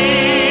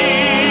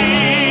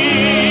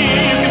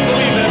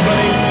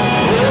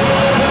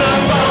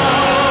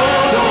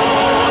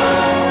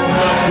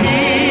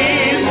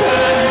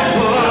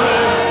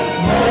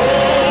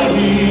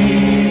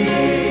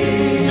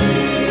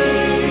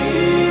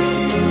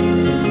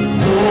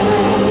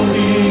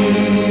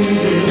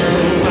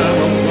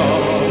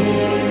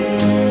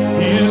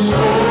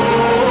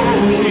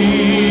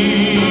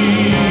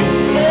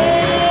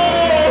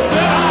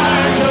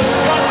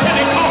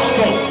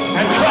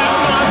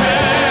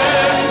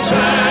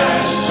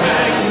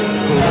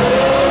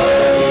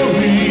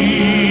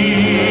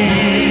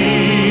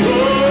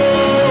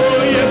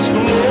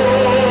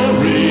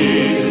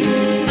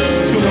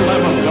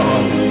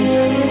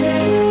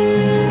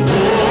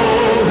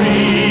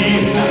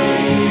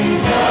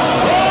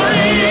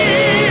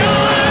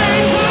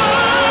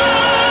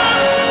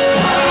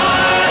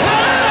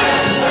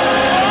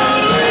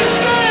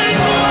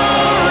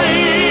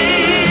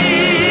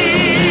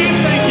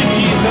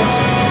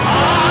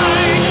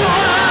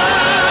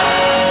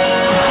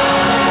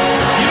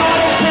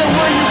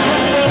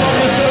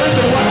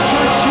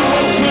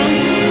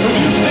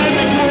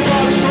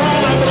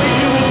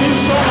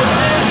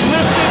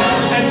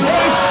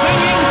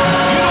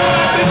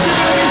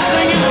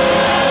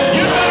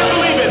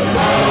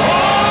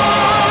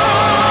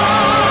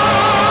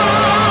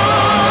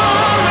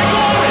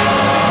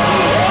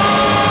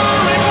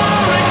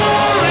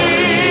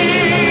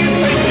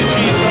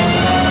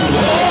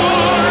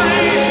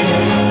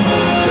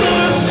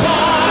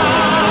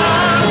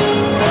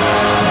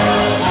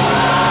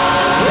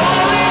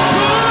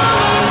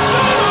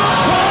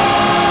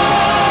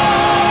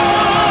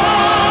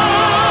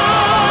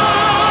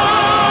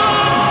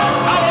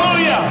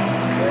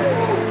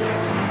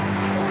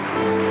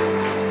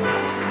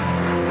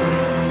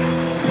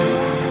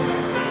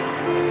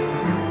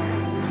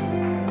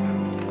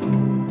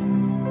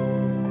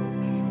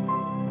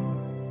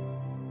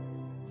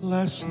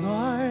 Last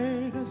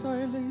night as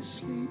I lay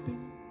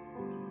sleeping,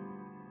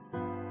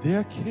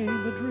 there came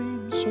a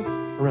dream so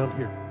around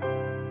here.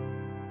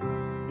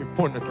 You're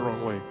pointing it the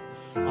wrong way.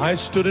 I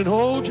stood in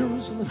old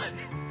Jerusalem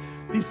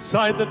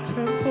beside the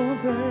temple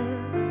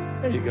there.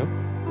 There you go.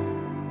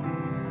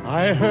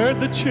 I heard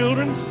the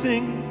children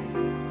sing,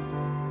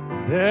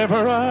 and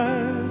ever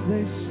as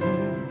they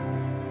sang,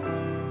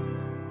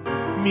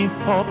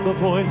 methought the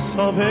voice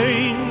of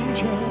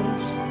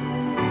angels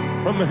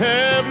from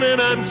heaven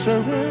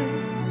answering.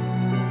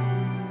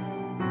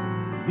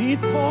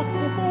 Methought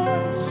the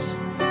voice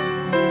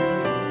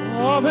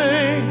of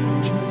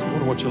angels. I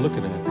wonder what you're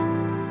looking at.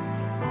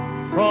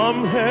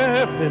 From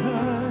heaven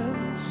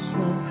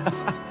answering.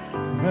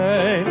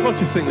 Hey, why don't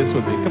you sing this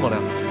with me? Come on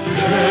out.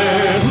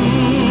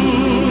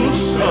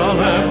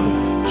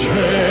 Jerusalem,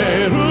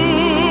 Jerusalem,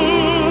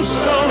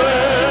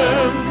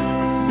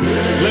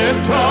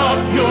 lift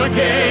up your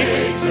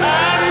gates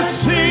and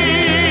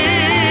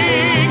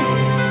sing,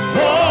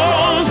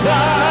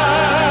 Hosanna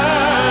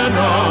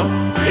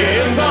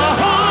in the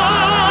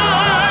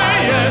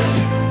highest,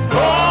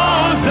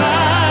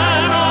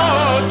 Hosanna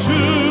to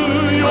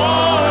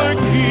your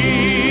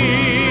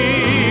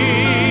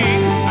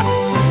King.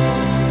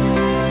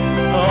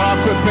 Oh, I'll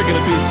quit picking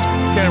at these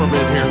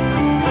cameramen here.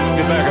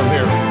 Get back up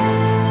here.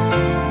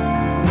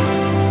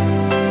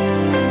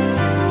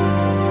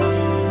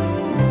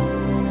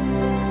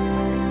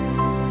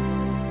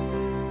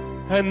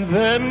 And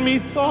then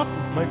methought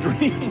my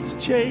dreams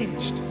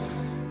changed.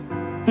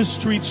 The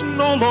streets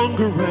no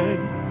longer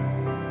rang.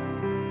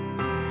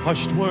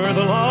 Hushed were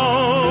the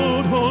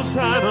loud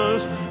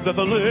hosannas that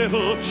the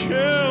little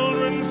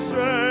children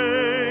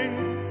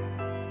sang.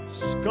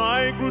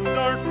 Sky grew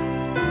dark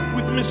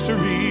with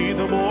mystery.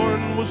 The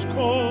morn was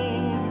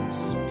cold and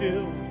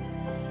still.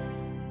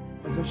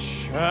 As a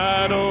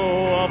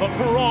shadow of a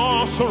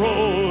cross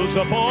arose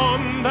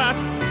upon that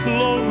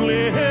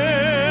lonely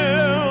hill.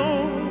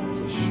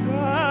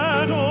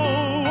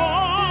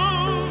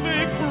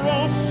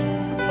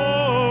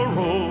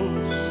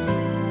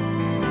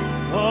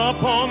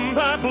 Upon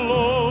that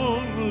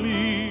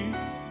lonely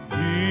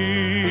hill,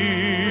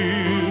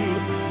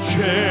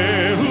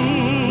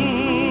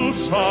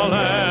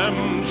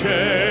 Jerusalem,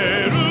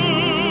 Jerusalem,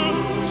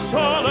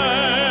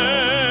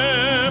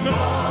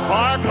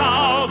 hark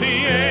how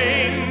the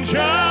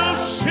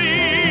angels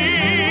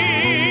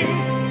sing,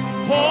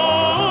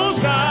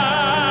 Hosanna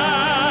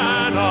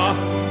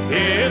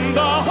in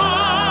the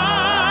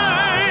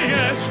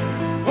highest,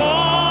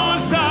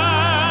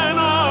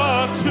 Hosanna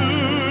to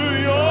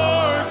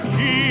your King.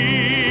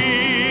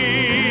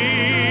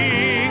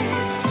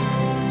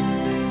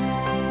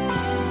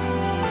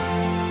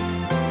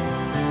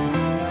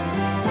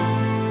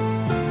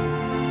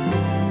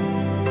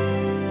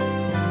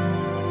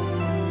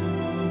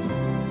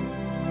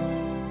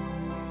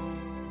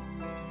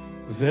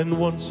 Then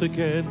once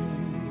again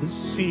the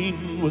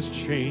scene was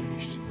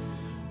changed.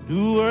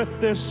 New earth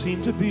there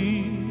seemed to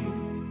be.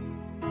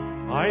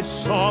 I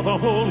saw the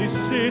holy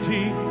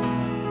city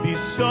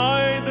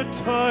beside the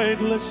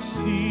tideless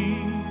sea.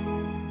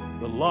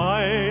 The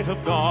light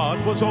of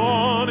God was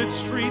on its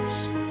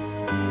streets.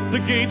 The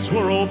gates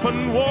were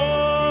open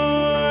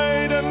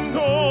wide, and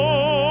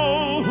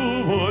all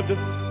who would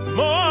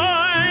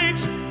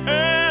might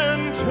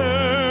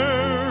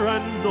enter,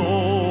 and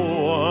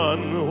no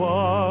one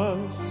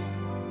was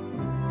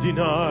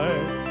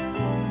denied.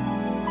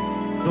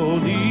 No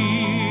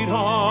need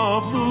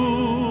of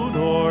moon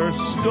or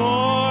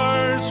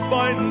stars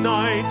by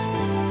night,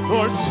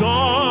 or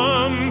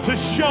sun to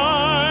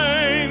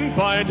shine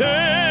by day.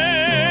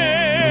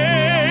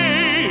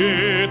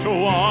 It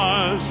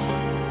was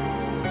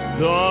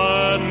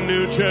the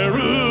New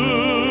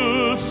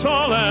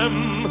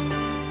Jerusalem,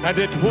 and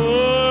it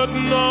would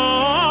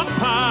not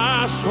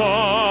pass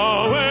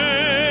away.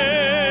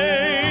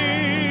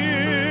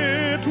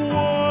 It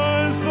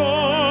was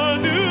the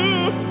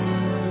New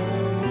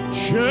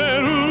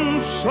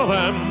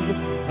Jerusalem,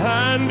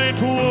 and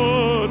it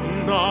would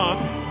not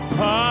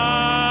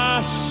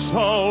pass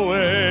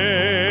away.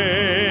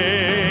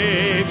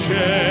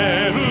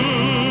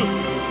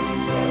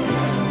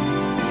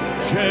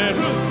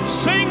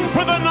 Sing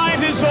for the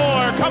night is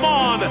o'er. Come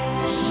on,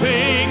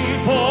 sing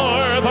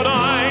for the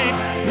night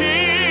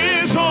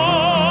is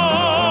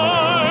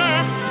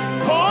o'er.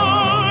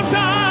 Hosanna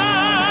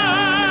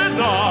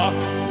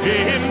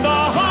in the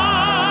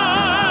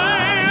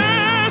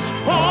highest,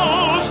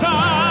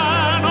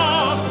 Hosanna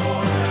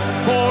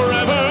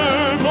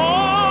forevermore.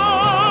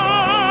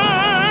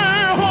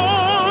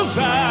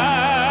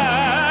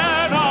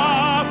 Hosanna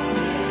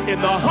in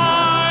the highest.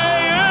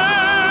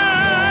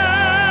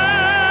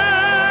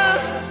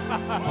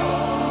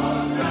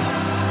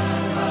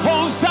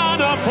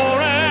 Hosanna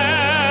forevermore.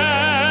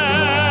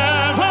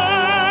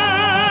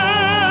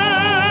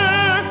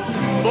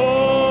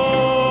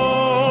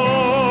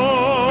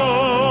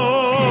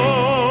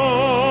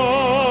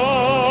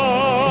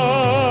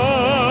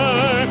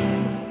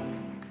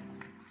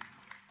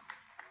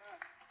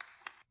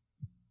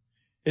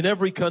 In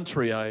every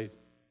country I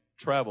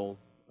travel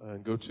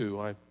and go to,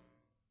 I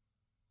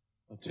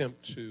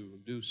attempt to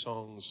do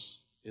songs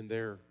in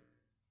their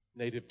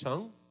native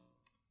tongue.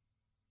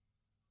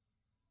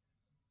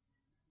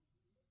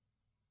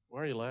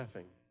 Why are you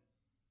laughing?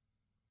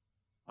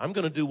 I'm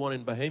going to do one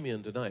in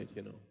Bahamian tonight,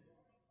 you know.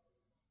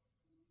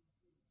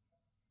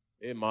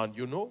 Hey, man,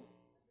 you know,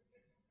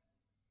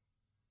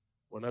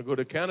 when I go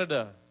to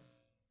Canada,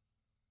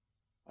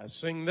 I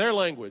sing their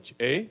language,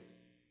 eh?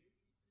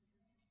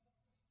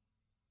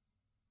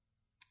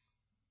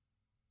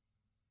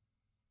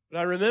 But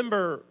I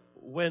remember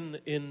when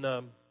in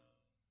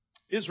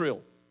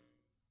Israel,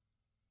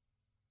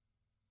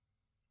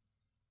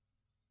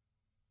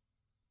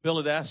 Bill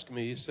had asked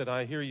me, he said,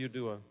 I hear you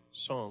do a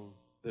song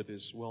that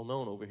is well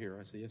known over here.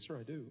 I said, yes, sir,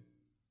 I do.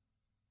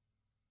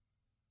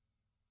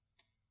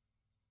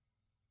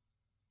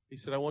 He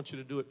said, I want you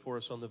to do it for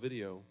us on the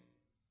video.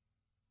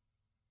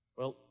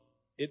 Well,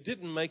 it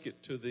didn't make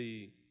it to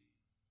the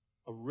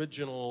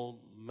original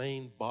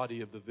main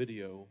body of the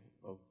video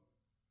of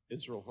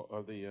Israel,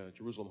 or the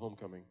Jerusalem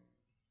Homecoming.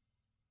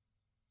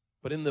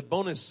 But in the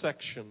bonus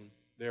section,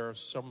 there are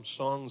some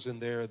songs in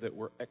there that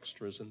were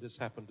extras, and this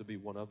happened to be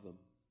one of them.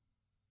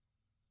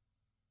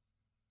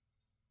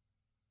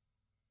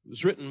 It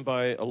was written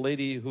by a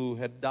lady who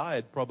had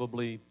died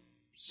probably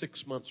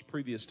 6 months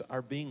previous to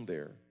our being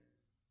there.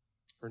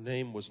 Her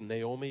name was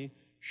Naomi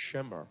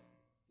Shemer.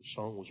 The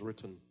song was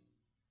written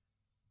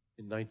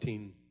in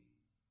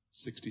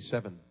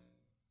 1967.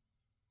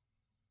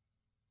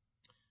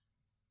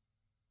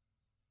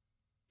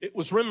 It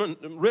was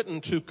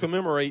written to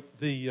commemorate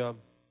the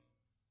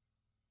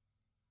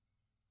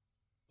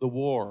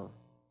war.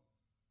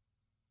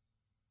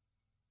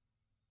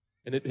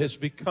 And it has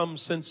become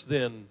since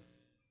then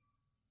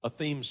a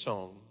theme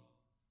song,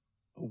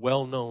 a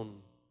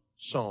well-known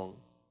song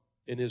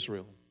in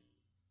Israel.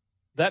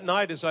 That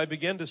night, as I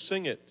began to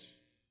sing it,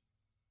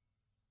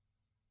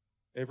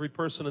 every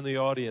person in the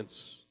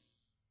audience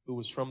who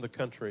was from the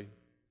country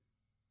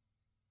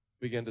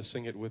began to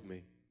sing it with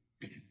me.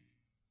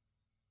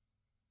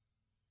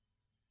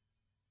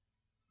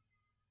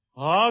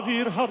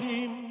 Avir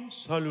harim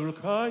salul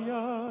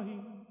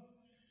kayim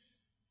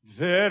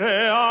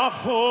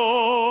vereach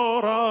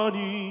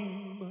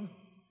oranim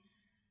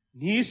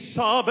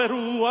nisa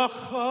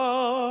beruach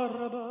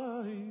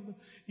harabayim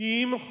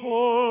im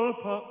chol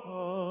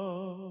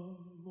pa'amonim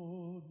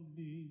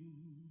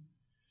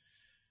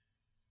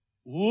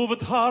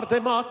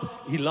uv'tardemat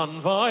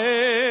ilan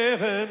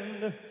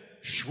va'even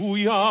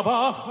shvuya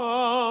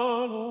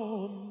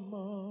b'chaloma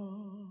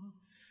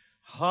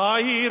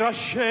העיר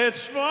אשר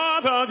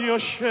צפת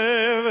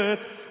יושבת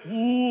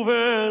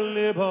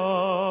ובלבה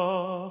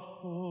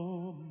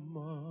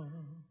חומה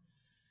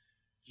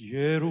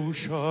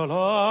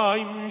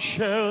ירושלים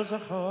של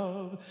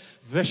זהב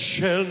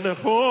ושל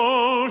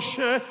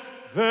נחושת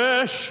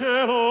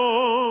ושל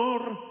אור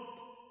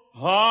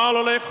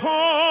הלא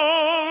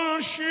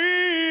לכל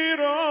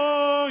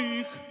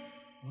שירייך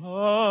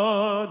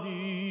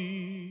אני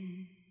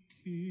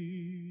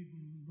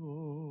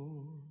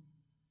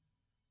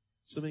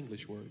Some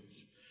English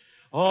words.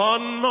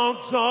 On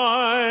Mount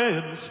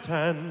Zion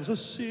stands a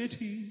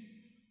city.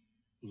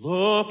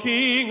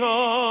 Looking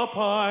up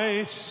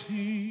I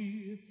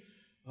see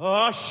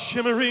a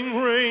shimmering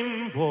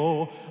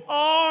rainbow,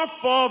 our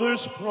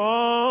Father's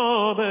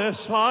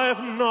promise. I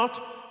have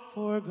not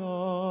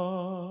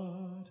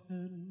forgotten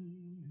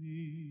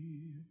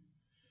thee.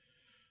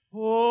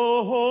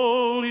 O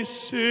holy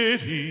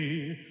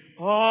city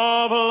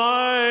of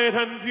light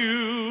and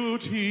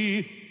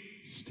beauty,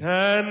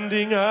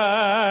 standing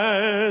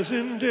as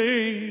in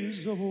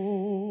days of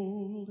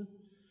old,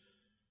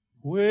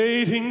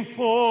 waiting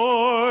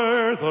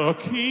for the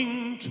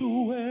King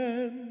to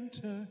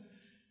enter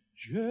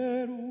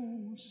Jerusalem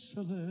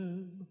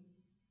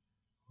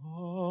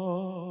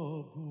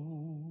of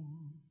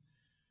old.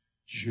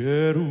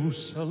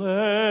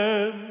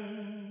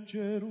 Jerusalem,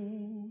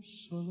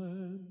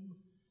 Jerusalem,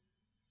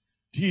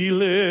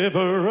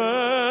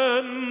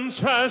 deliverance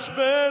has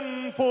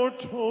been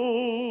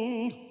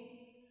foretold.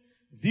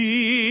 The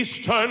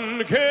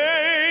eastern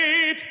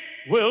gate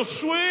will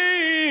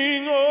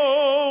swing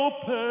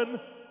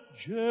open,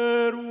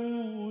 Jerusalem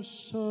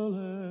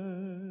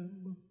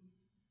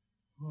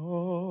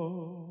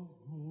of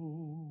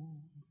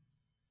old.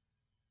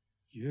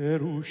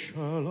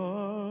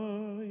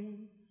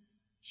 Yerushalayim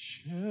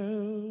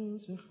shel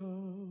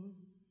zechar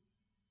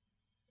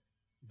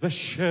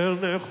v'shel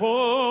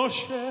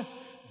nechoshe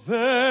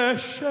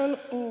v'shel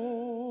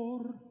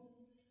or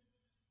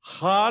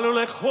חלו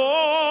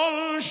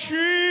לכל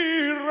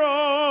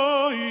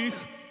שירייך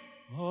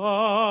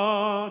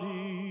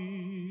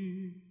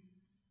אני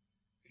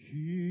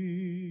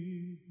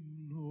כינור.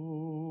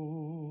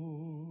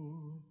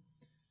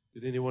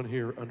 Did anyone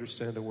here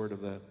understand a word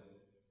of that?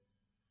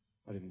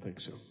 I didn't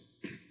think so.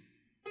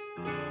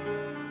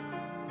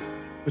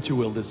 But you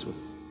will this one.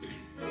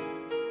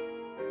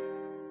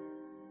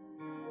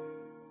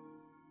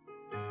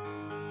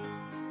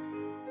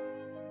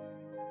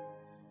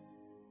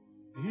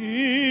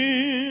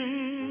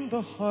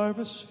 The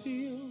harvest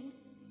field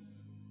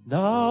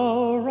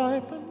now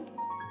ripened,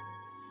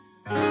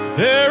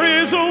 there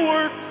is a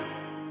work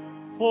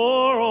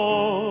for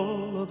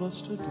all of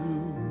us to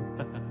do.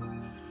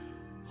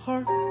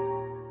 Hark,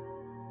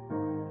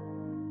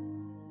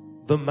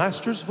 the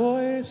Master's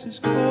voice is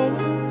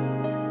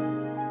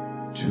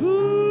calling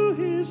to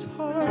his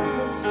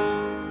harvest.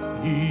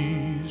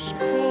 He's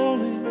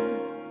calling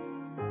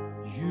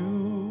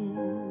you.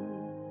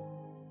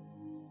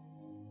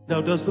 Now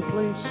does the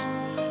place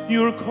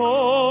you're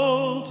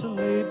called to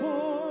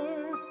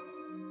labor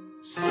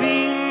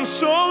seem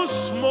so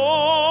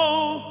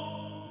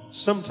small,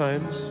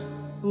 sometimes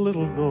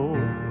little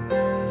known?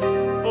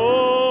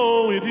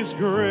 Oh, it is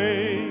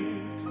great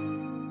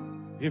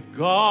if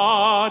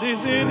God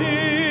is in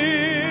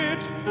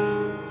it,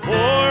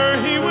 for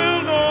he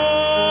will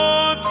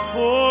not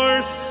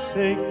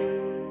forsake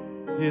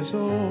his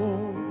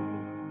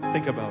own.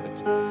 Think about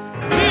it.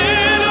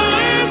 Little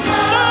is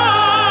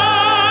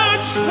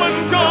much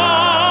when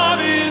God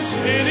is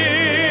in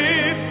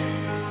it.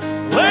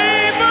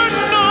 Labor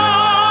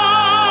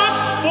not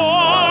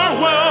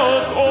for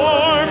wealth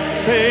or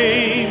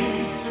fame.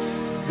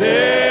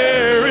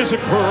 There is a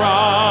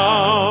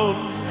crown,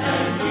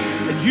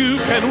 and you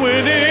can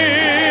win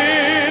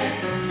it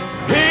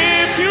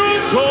if you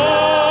go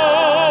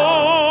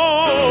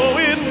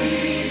in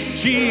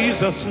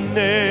Jesus'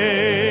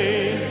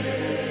 name.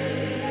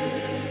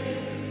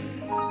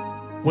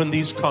 When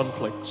these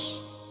conflicts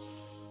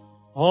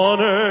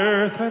on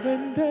earth have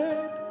ended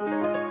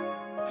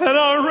and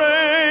our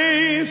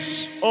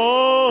race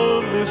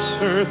on this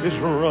earth is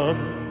run,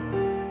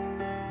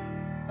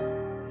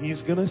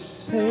 he's gonna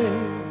say,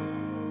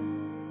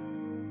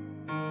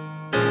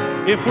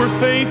 if we're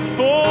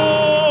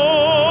faithful,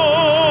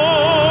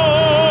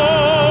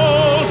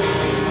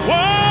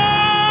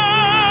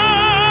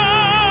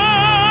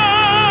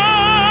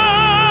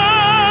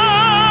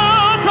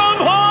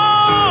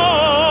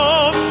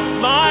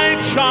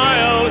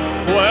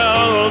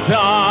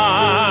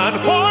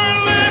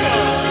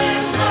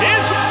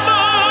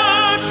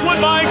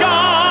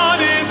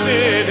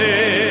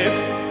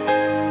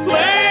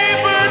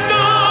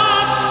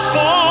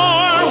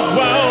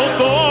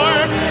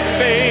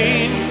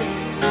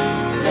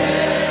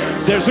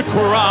 there's a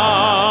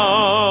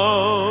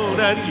crown,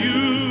 and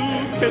you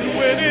can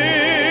win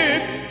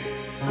it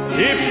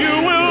if you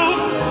will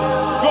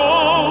go.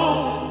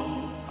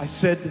 I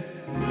said,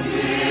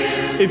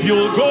 if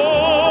you'll go,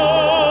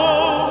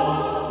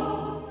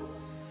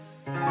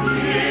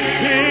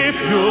 if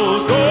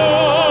you'll go.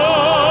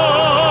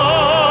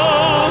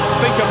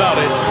 Think about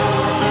it.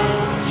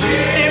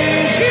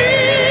 In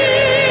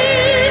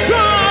Jesus'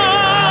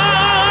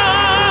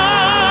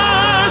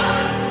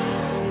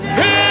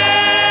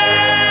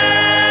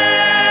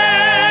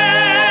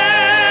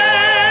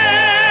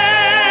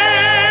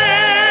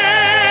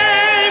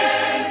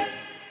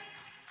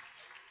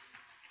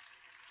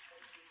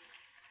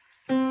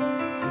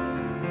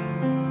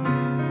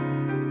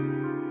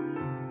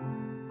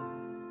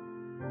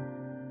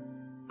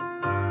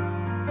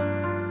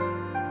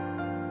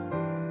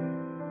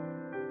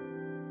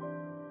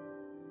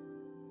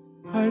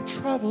 I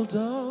traveled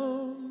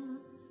down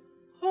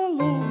a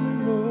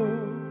lonely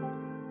road.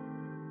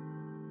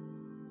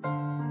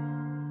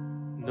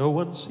 No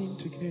one seemed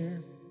to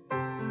care.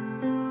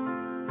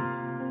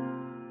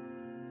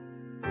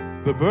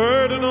 The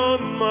burden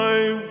on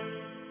my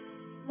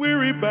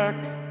weary back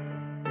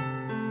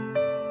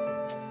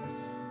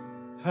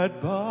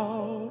had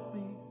bowed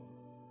me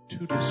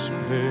to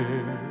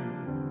despair.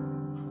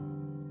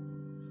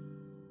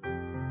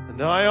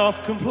 And I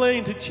oft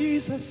complained to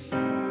Jesus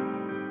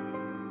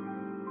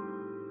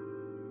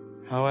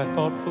how I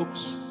thought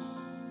folks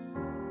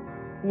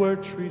were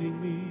treating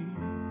me.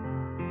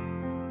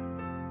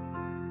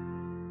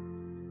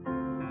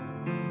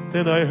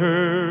 Then I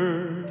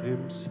heard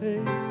him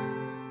say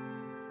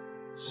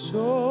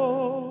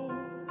so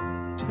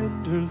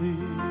tenderly,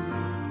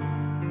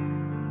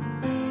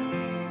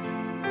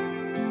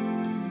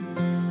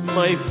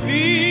 my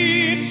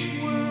feet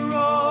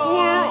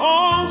were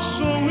all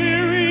so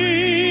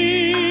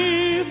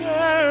weary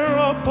there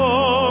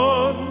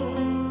upon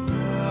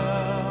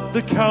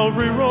the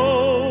Calvary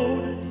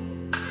Road.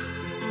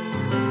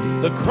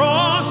 The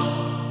cross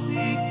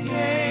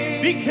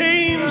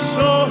became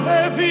so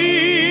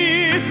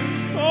heavy,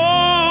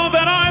 oh,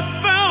 that I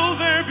fell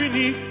there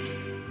beneath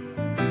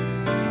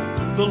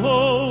the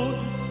load.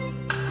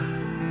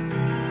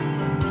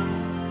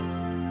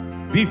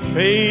 Be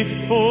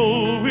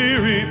faithful,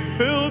 weary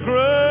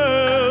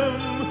pilgrim,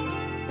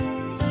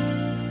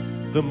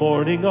 the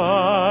morning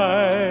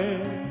I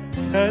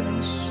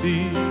can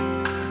see.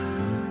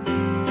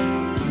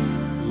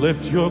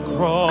 Lift your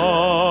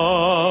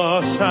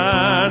cross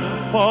and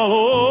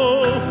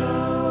follow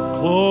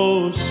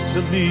close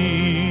to me.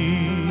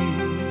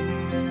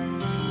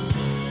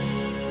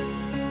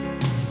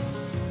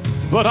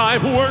 But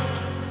I've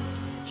worked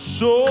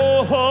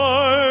so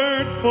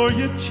hard for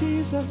you,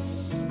 Jesus.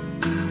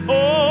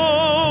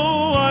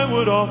 Oh, I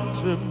would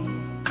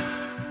often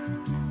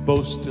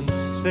boast and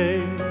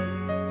say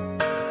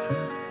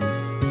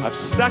I've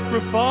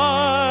sacrificed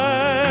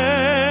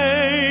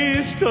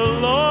a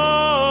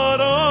lot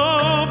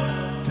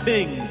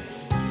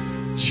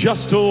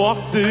just to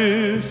walk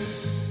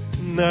this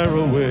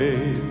narrow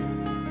way.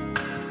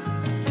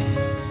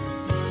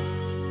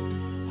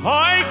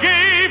 I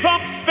gave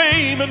up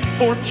fame and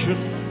fortune.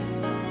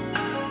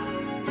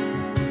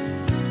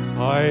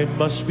 I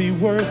must be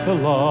worth a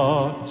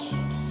lot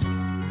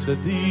to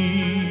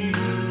thee.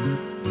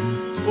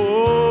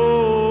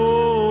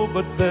 Oh,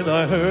 but then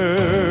I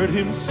heard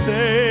him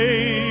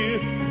say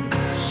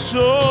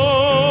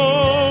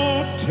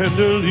so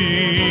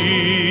tenderly,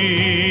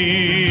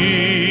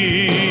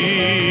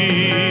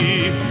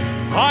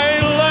 I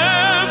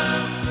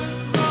left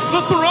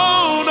the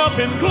throne up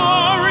in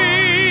glory,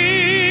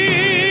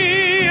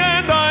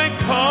 and I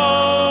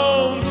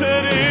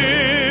counted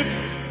it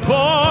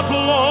but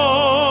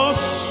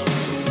loss.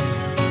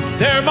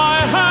 There my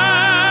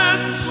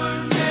hands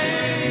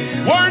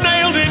were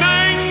nailed in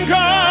anger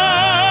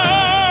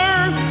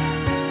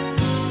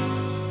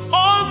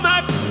on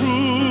that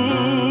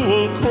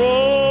cruel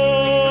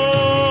cross.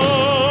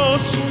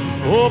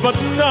 Oh, but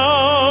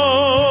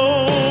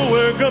now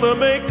we're gonna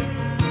make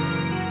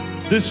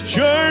this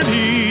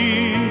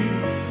journey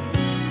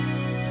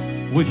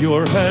with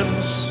your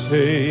hands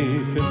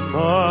safe in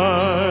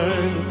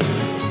mine.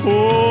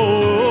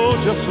 Oh,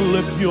 just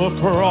lift your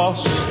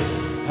cross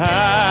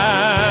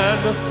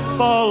and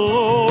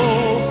follow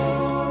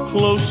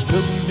close to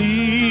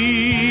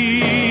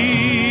me.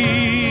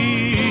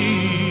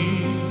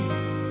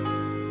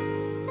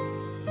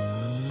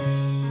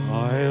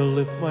 I'll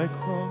lift my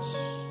cross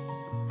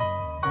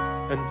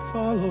and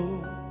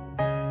follow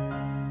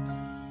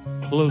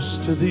close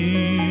to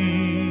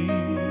thee.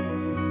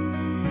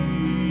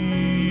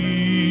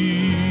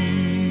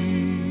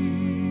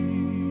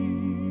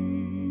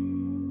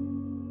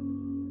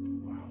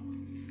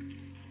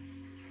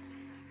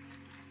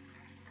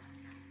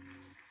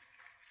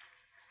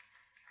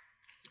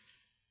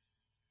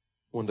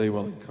 One day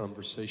while in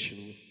conversation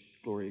with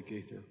Gloria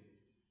Gaither,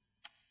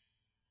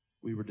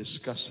 we were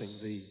discussing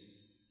the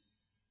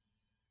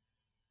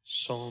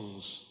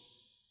songs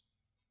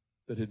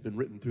that had been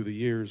written through the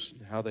years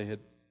and how they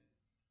had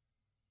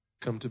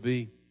come to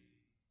be.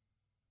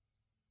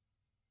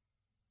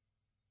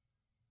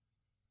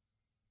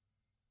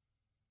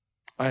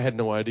 I had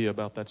no idea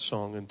about that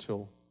song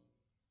until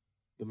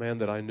the man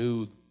that I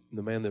knew,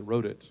 the man that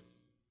wrote it,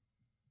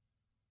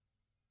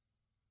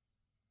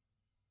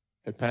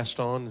 had passed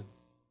on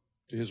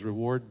to his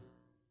reward.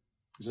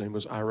 His name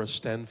was Ira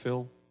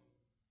Stanfill.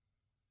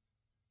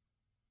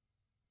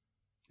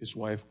 His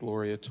wife,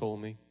 Gloria, told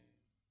me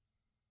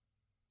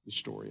the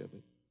story of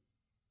it.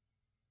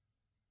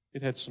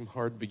 It had some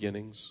hard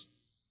beginnings.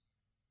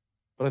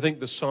 But I think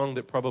the song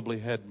that probably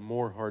had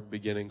more hard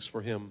beginnings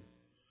for him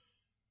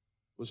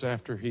was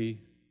after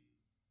he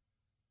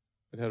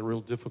had a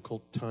real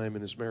difficult time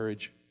in his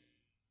marriage.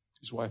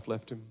 His wife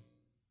left him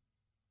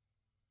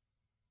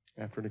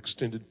after an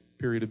extended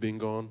period of being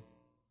gone.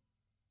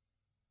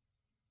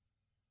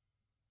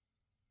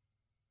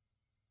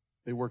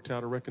 They worked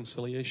out a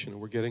reconciliation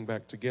and were getting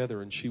back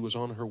together, and she was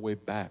on her way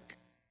back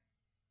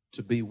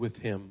to be with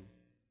him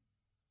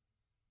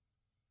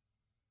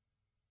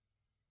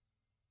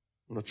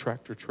when a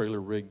tractor-trailer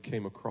rig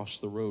came across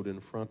the road in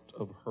front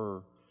of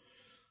her,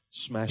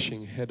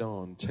 smashing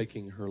head-on,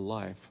 taking her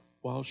life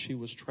while she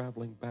was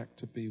traveling back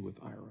to be with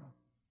Ira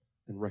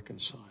and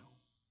reconcile.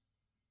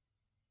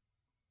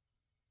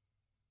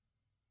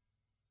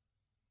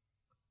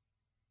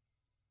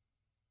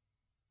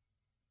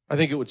 I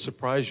think it would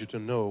surprise you to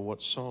know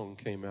what song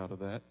came out of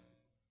that,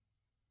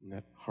 and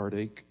that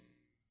heartache,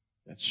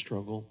 that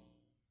struggle.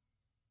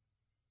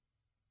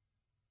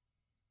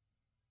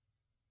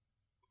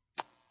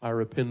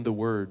 Ira penned the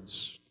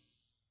words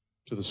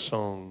to the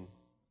song,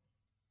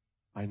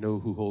 I know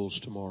who holds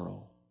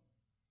tomorrow,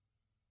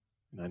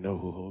 and I know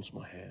who holds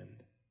my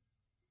hand.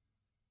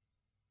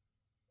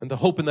 And the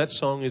hope in that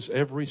song is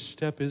every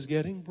step is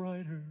getting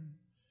brighter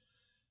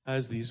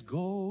as these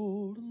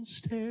golden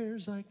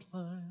stairs I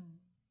climb.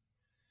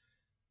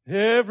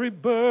 Every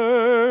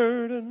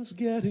burden's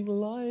getting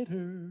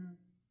lighter,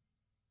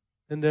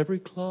 and every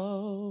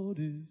cloud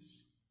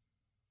is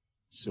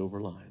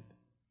silver-lined.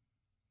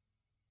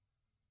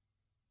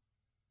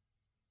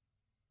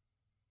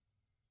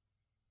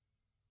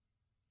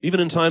 Even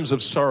in times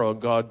of sorrow,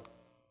 God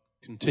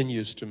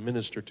continues to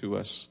minister to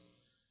us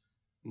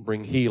and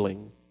bring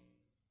healing.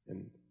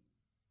 And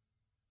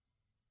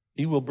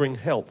He will bring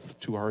health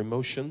to our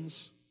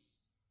emotions,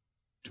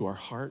 to our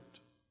heart.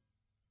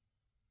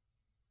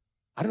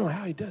 I don't know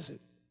how He does it,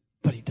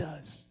 but He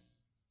does.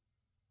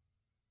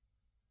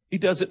 He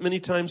does it many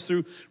times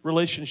through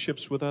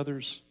relationships with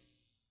others.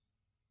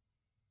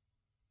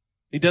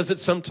 He does it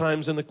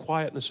sometimes in the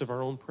quietness of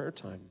our own prayer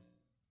time.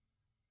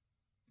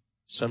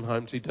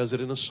 Sometimes He does it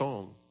in a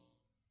song.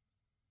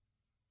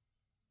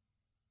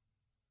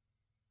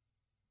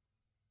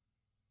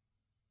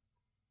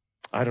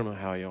 I don't know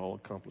how He all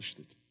accomplished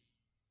it.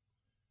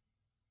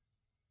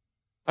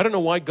 I don't know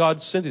why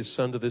God sent His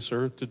Son to this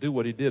earth to do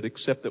what He did,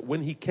 except that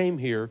when He came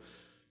here,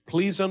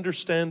 please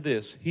understand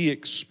this, He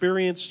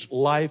experienced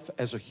life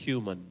as a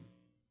human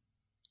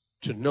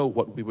to know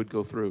what we would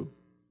go through.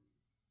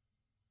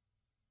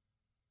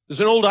 There's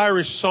an old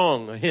Irish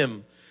song, a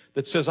hymn,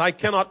 that says, I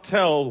cannot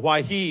tell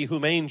why he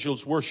whom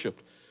angels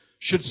worshiped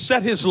should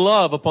set his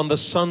love upon the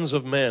sons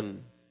of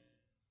men.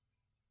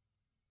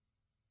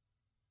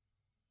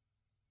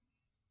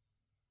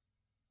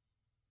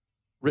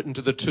 Written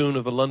to the tune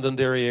of the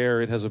Londonderry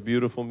Air, it has a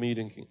beautiful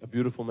meaning, a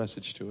beautiful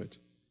message to it.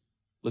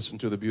 Listen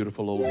to the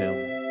beautiful old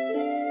hymn.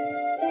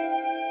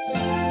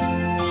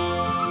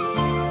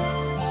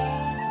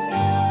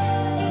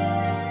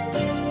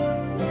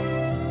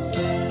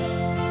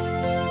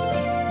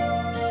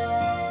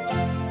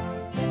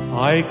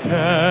 I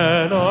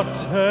cannot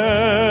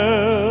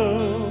tell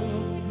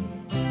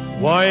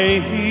why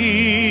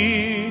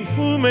he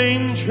whom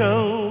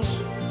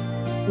angels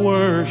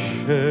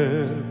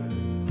worship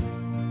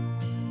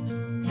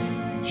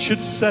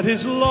should set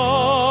his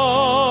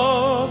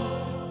love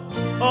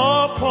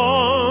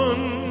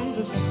upon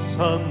the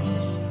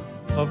sons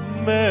of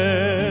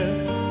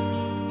men,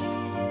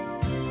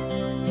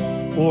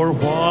 or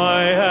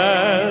why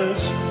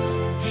as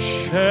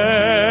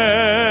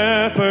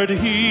shepherd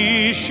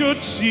he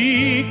should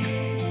seek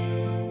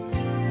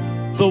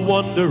the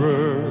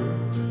wanderer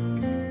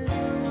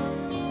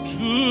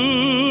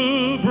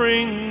to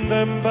bring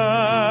them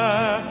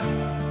back.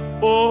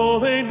 Oh,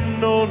 they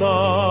know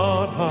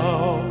not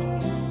how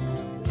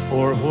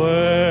or when,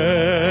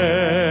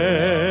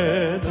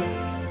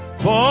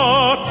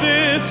 but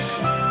this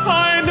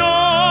I know,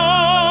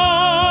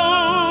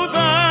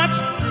 that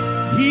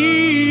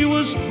he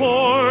was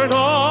born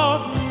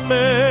of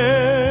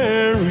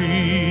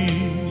Mary,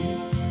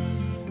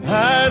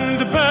 and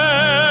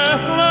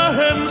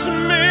Bethlehem's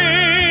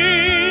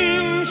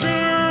manger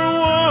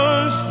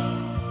was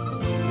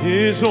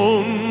his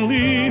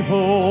only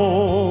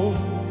home,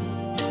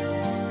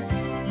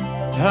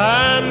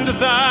 and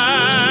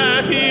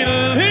that he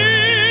lived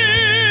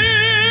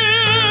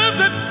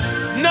at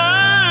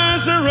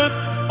Nazareth,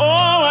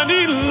 oh, and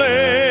he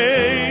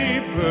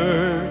labored,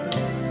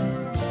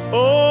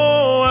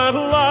 oh, at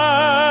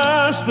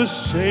last the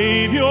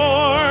Savior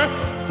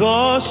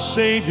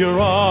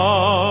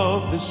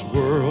of this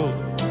world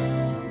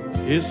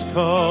is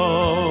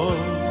come.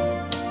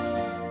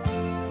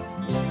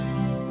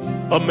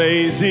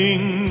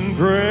 Amazing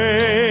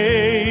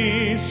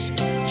grace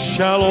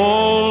shall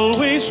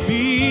always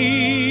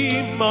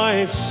be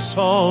my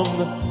song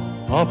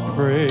of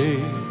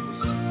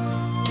praise,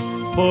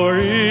 for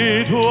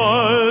it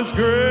was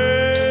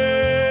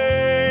grace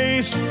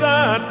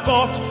that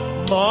bought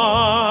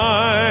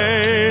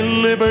my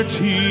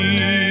liberty.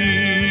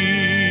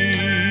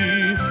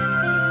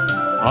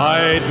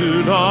 I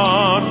do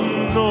not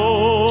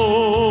know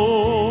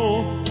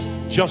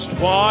just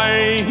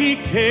why he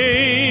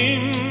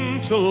came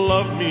to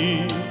love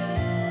me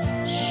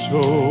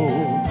so.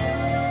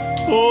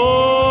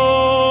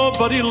 Oh,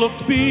 but he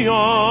looked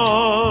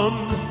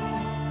beyond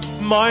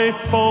my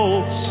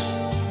faults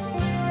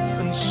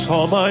and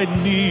saw my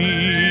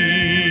need.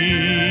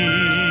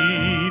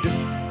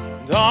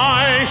 And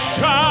I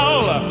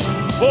shall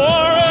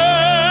forever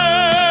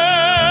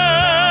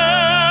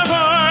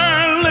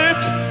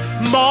lift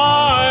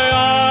my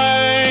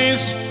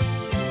eyes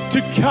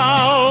to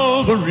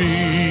Calvary,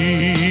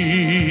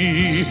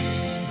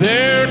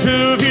 there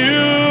to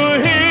view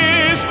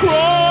his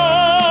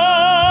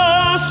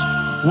cross,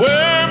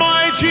 where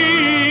my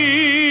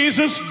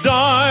Jesus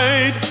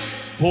died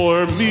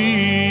for me.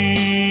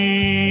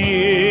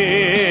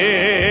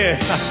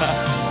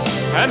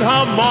 And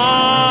how marvelous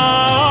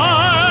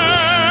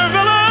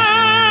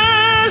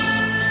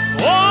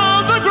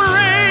all the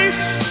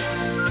grace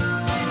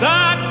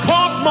that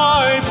caught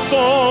my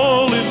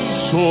fallen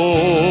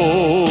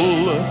soul.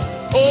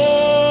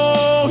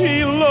 Oh,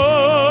 he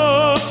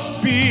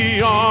looked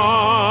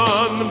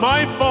beyond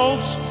my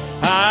faults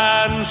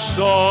and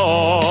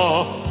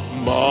saw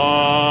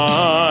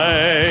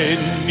my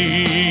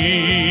need.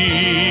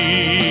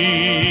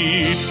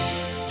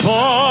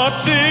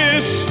 But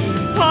this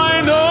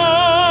I know,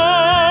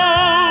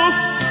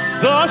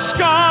 the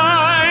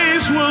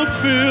skies will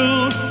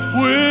fill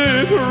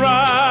with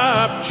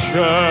rapture,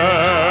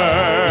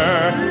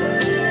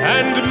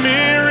 and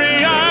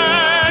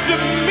myriad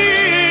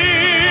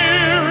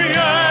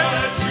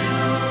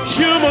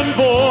human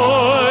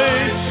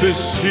voices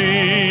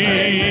sing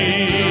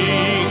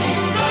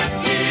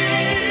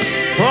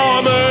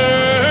from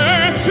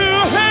earth to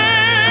heaven,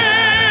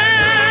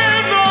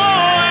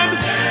 and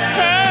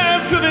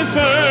heaven to this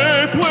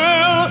earth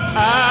will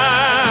answer.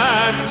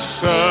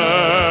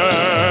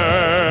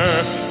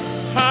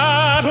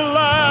 At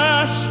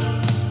last,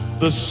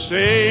 the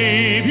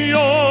Savior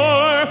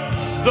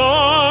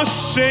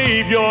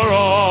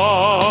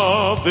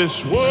of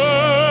this world,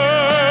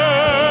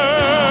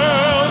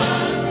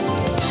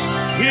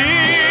 he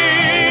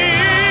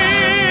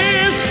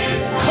is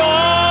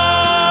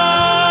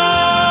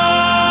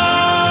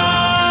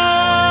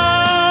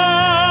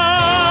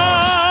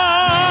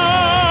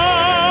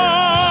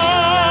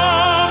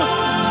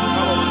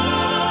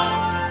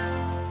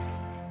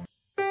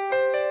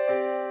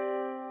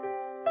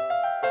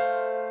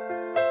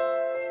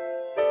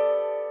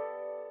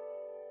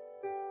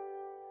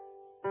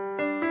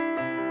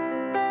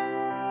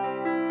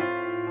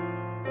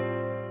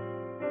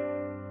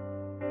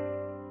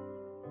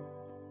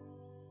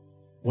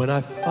when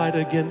I fight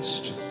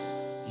against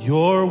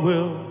your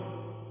will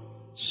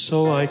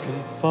so I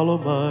can follow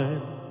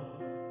mine.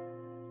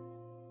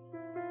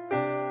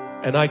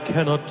 And I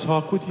cannot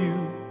talk with you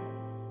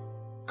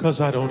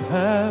 'cause I don't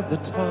have the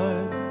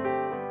time.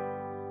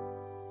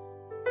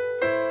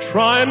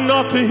 Trying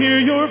not to hear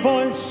your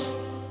voice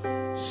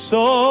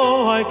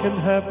so I can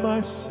have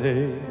my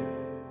say.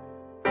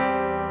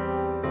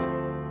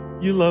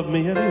 You love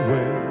me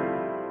anyway,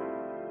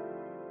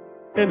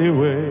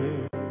 anyway.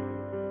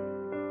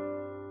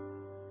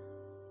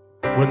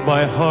 When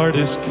my heart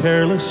is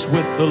careless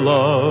with the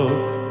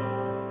love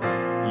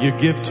you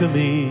give to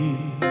me,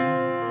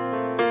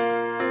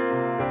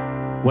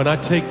 when I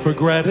take for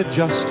granted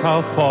just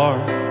how far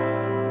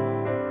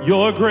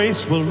your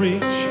grace will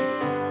reach,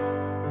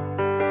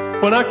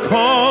 when I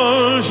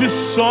cause you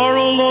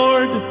sorrow,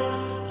 Lord,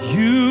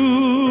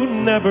 you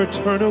never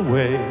turn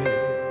away.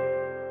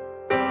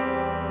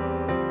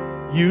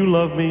 You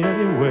love me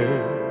anyway,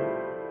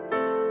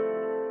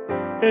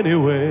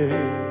 anyway.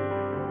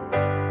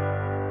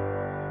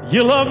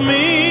 You love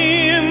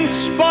me in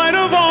spite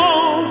of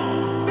all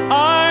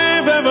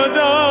I've ever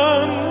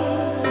done.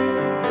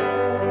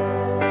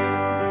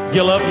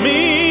 You love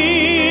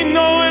me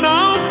knowing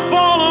I'll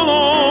fall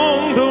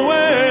along the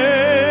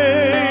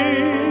way.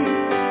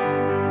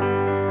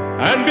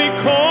 And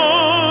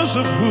because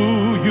of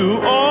who you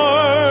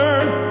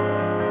are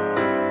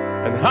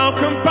and how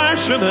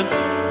compassionate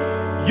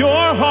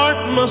your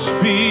heart must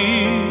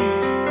be,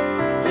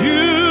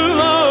 you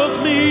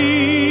love me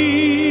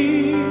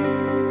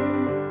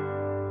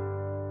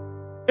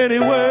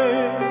anyway.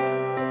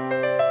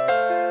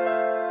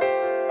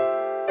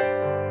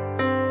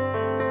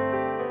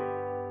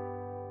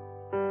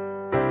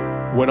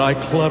 When I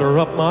clutter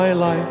up my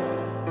life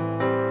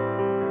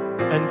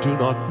and do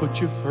not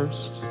put you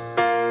first,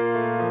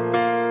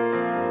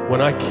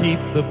 when I keep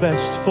the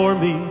best for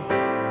me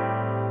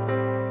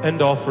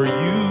and offer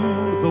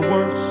you the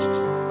worst,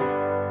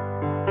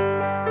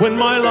 when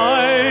my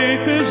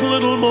life is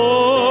little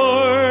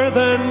more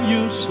than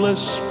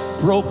useless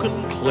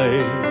broken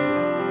clay,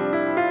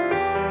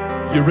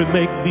 you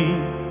remake me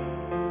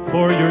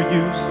for your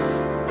use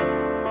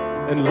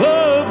and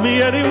love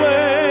me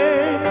anyway.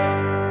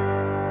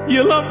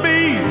 You love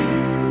me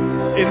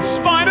in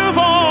spite of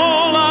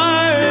all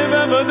I've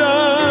ever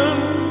done.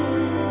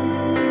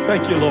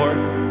 Thank you, Lord.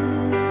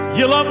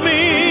 You love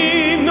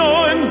me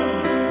knowing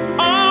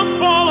I'll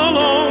fall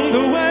along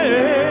the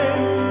way.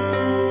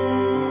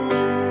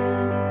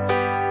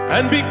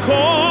 And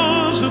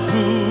because of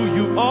who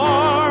you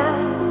are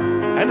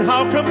and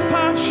how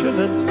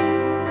compassionate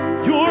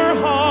your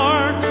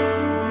heart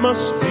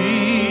must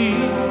be,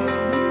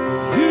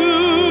 you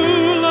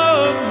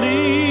love me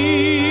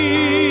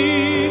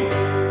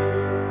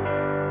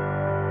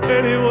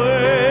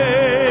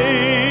anyway.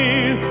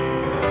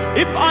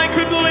 If I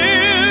could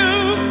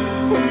live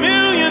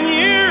 1,000,000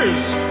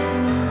 years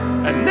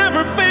and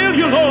never fail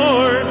you,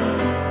 Lord,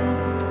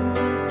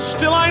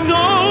 still I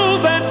know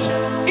that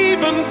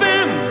even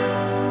then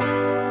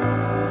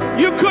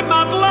you could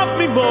not love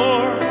me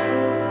more,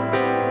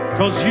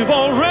 'cause you've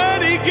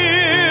already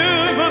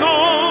given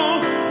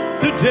all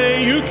the day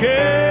you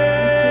gave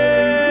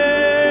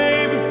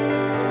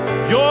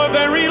your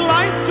very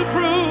life to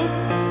prove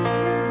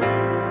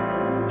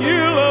you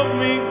love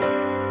me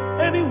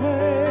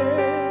anyway.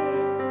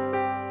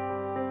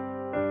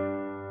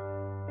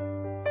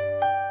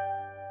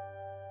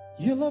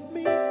 You love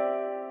me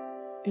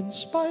in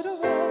spite of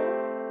all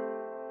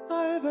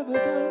I've ever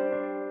done.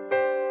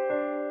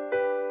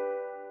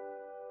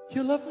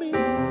 You love me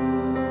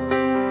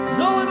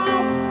knowing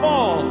I'll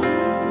fall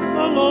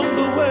along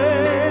the way.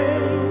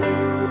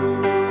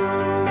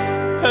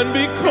 And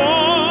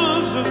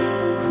because of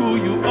who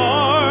you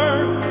are,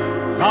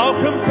 how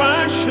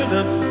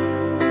compassionate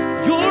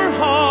your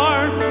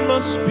heart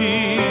must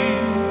be,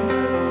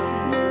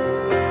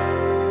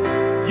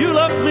 you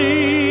love me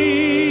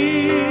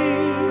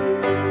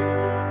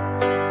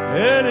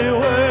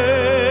anyway.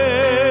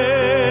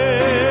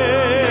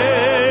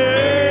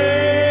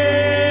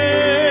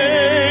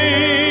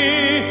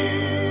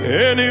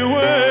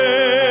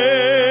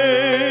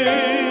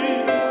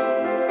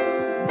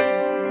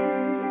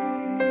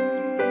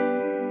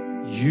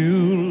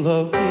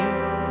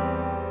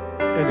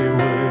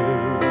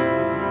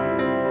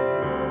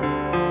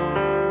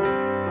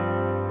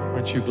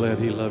 Aren't you glad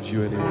he loves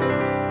you anyway?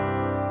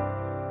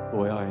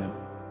 Boy, I am.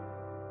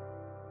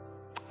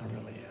 I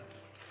really am.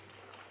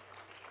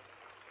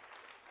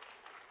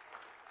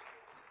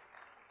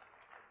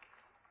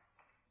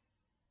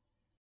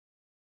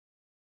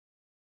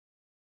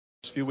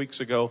 A few weeks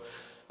ago,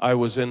 I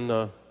was in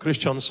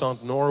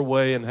Kristiansand,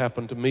 Norway, and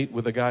happened to meet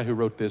with a guy who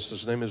wrote this.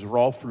 His name is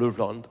Rolf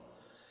Løvland.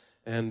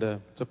 And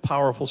it's a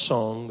powerful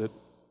song that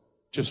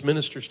just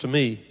ministers to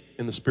me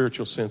in the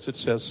spiritual sense. It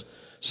says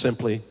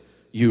simply,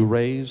 you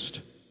raised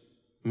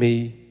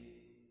me.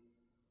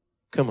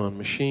 Come on,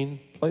 machine,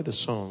 play the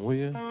song, will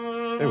you?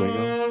 There we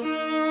go.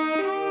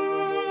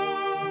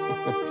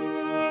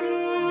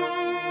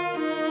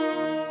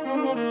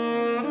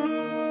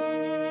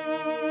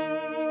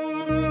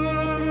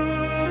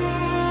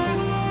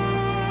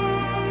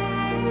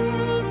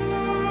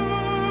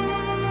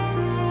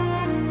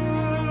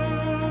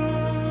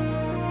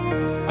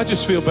 I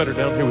just feel better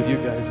down here with you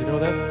guys. You know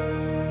that?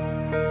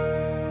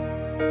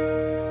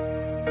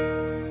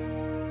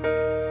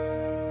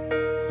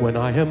 When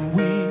I am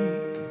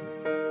weak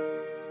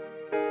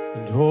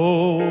and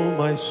oh,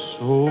 my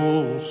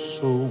soul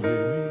so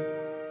weary,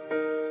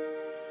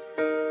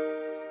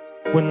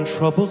 when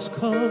troubles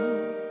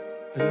come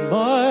and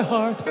my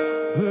heart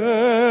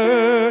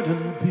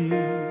burdened be,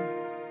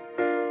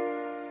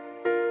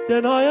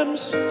 then I am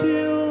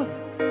still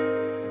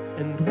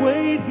and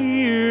wait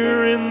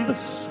here in the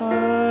silence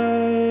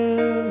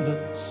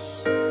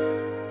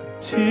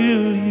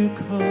till you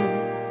come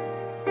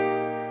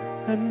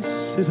and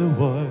sit a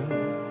while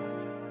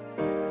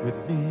with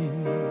me.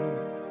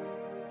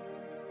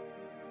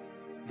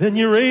 Then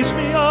you raise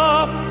me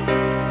up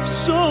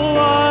so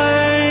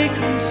I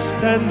can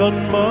stand on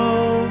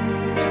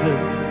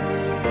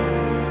mountains.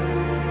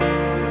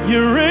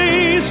 You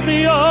raise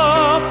me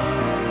up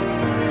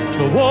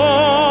to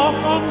walk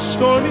on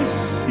stormy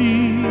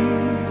seas.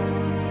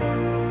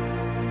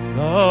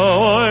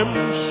 Now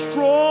I'm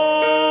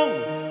strong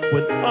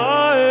when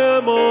I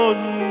am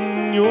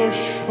on your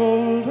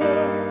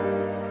shoulder.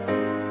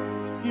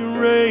 You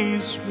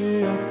raise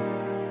me up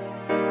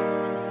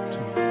to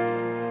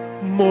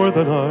more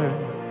than I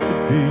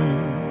could be.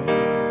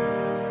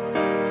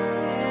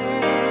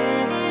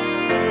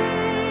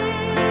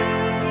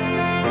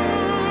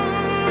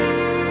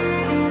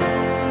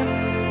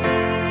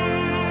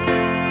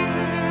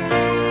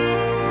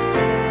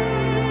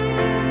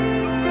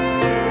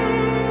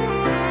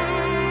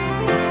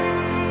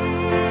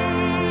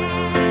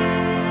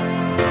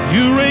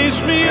 You raise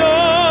me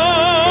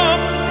up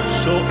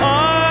so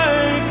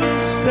I can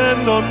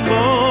stand on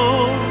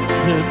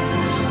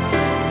mountains.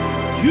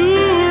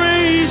 You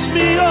raise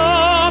me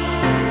up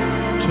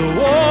to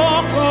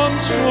walk on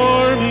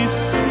stormy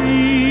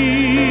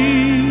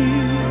seas.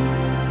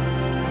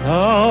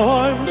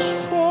 Now I'm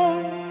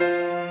strong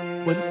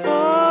when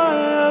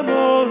I am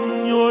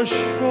on your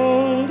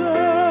shoulder.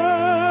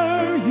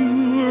 You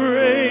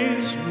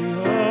raise me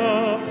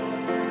up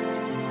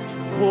to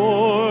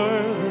more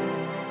than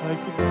I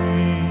could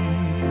be.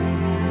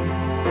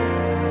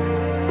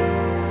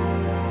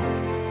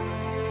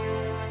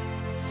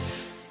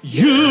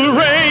 You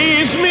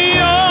raise me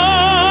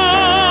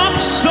up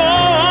so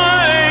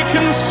I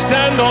can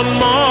stand on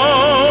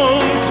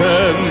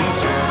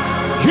mountains.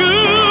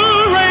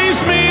 You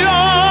raise me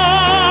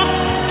up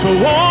to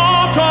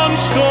walk on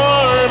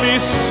stormy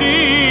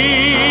seas.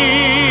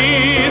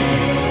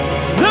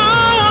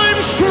 Now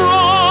I'm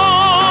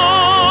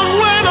strong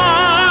when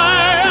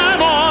I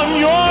am on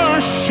your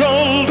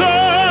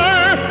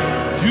shoulder.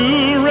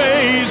 You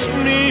raise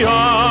me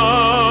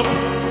up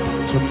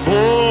to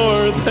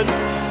more than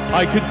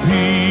I could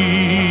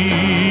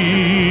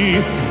be.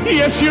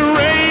 Yes, you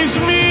raise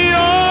me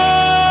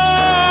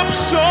up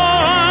so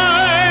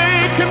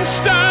I can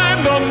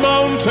stand on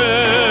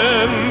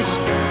mountains.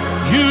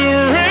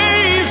 You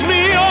raise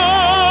me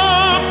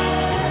up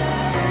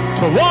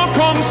to walk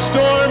on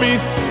stormy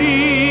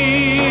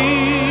seas.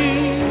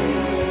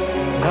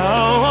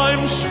 Now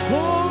I'm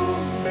strong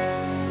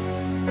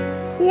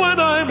when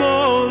I'm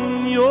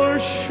on your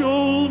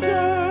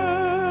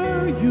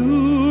shoulder.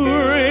 You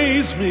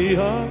raise me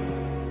up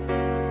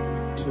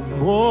to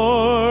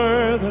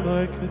more than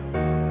I could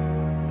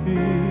be.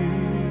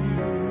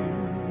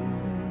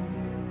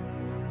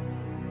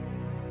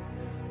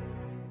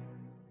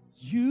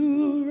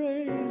 You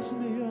raise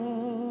me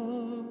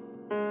up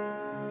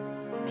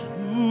to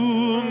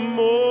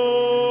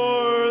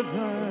more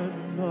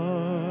than I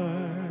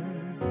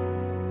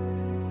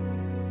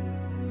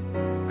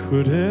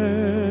could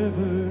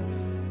ever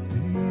be.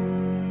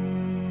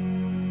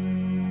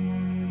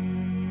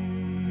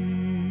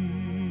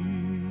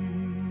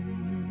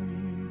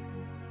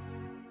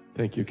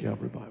 Thank you,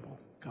 Calvary Bible.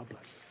 God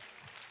bless.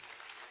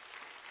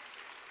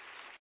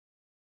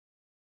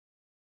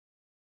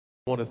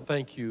 I want to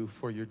thank you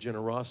for your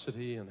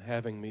generosity and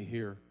having me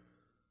here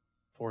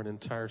for an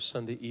entire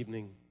Sunday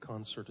evening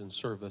concert and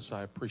service.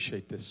 I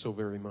appreciate this so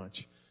very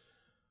much.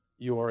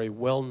 You are a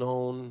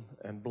well-known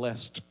and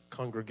blessed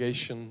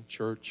congregation,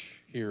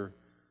 church here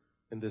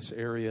in this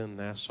area in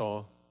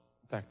Nassau,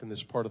 in fact, in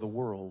this part of the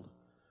world.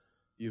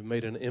 You've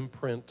made an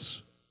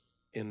imprint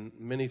in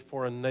many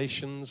foreign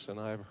nations, and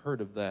I've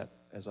heard of that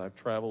as I've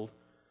traveled.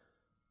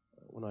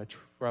 When I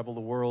travel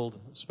the world,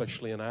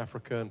 especially in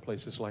Africa and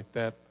places like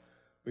that,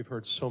 we've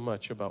heard so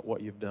much about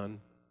what you've done,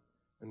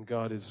 and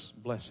God is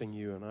blessing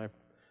you. And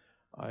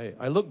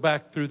I look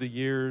back through the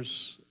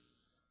years.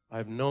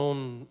 I've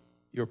known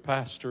your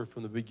pastor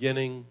from the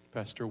beginning,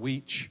 Pastor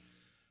Weech,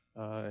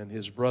 and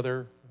his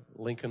brother,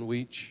 Lincoln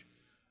Weech,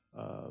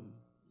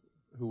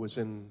 who was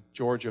in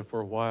Georgia for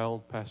a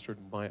while, pastored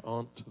my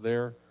aunt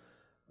there,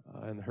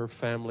 and her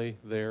family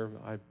there.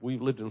 We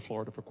lived in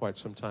Florida for quite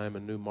some time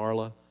and knew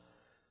Marla.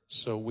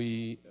 So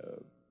we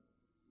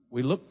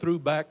looked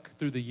back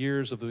through the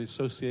years of the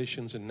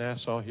associations in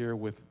Nassau here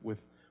with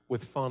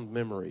fond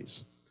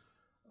memories.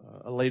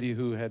 A lady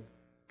who had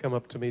come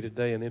up to me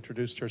today and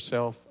introduced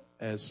herself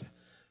as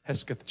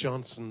Hesketh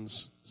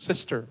Johnson's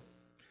sister.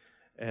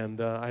 And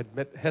I'd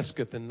met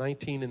Hesketh in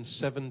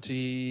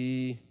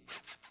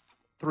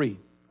 1973,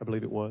 I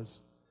believe it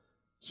was.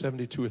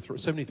 72 or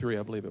 73,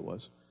 I believe it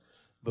was.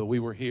 But we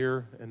were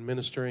here and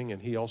ministering,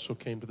 and he also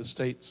came to the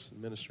States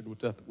and ministered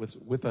with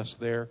us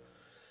there.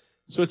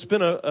 So it's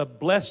been a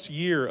blessed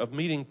year of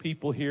meeting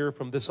people here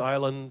from this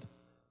island.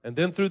 And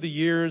then through the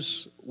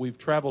years, we've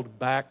traveled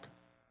back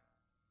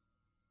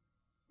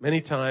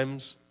many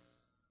times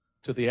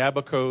to the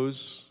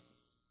Abacos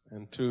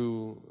and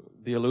to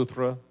the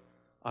Eleuthera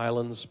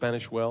Islands,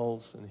 Spanish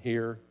Wells, and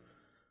here.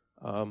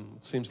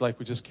 It seems like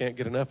we just can't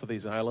get enough of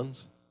these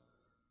islands.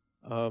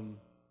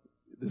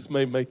 This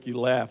may make you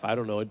laugh. I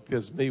don't know. It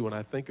gives me when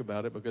I think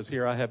about it, because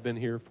here I have been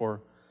here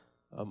for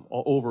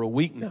over a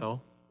week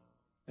now,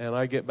 and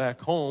I get back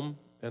home,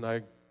 and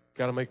I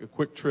got to make a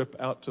quick trip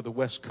out to the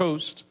West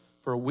Coast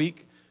for a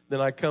week.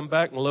 Then I come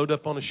back and load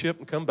up on a ship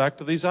and come back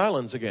to these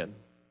islands again.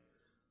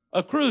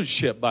 A cruise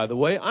ship, by the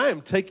way. I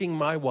am taking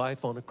my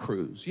wife on a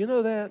cruise. You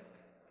know that?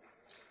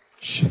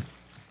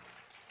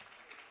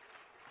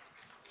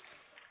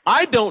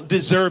 I don't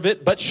deserve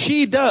it, but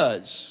she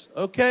does,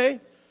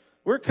 okay?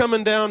 We're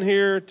coming down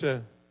here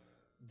to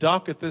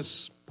dock at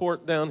this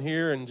port down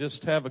here and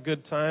just have a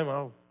good time.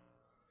 I'll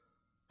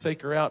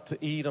take her out to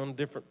eat on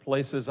different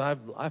places. I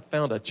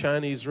found a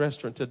Chinese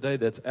restaurant today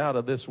that's out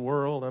of this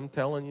world, I'm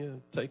telling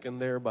you, taken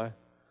there by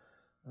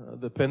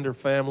the Pender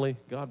family.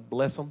 God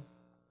bless them.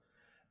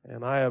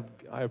 And I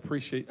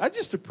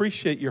just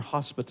appreciate your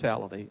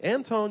hospitality.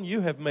 Anton, you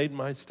have made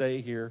my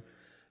stay here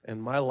and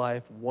my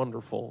life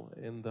wonderful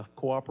in the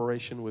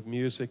cooperation with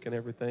music and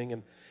everything,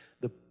 and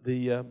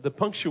the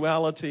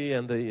punctuality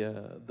and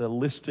the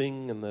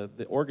listing and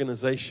the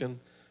organization.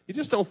 You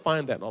just don't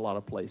find that in a lot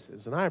of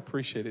places, and I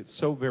appreciate it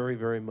so very,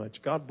 very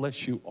much. God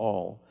bless you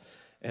all.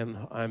 And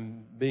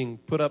I'm being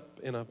put up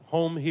in a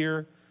home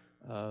here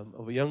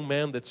of a young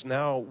man that's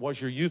now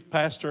was your youth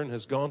pastor and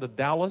has gone to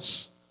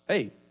Dallas.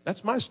 Hey,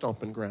 that's my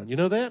stomping ground. You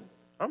know that?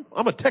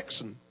 I'm a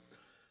Texan.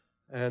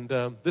 And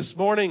this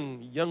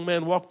morning, a young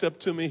man walked up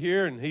to me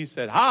here, and he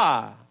said,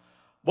 "Hi,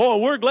 boy,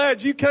 we're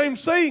glad you came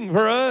sing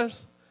for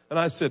us." And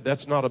I said,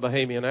 "That's not a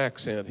Bahamian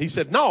accent." He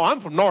said, "No,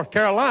 I'm from North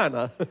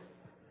Carolina."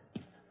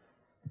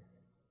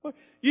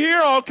 You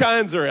hear all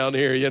kinds around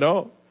here, you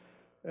know.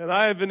 And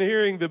I have been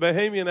hearing the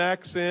Bahamian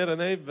accent,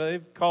 and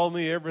they've called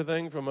me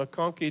everything from a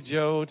Conky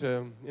Joe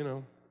to,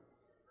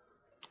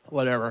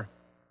 whatever.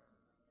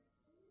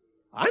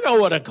 I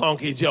know what a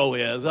Conky Joe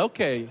is.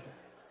 Okay.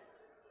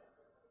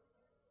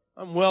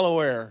 I'm well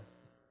aware.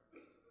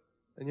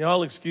 And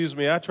y'all excuse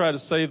me, I try to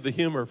save the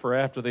humor for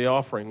after the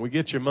offering. We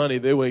get your money,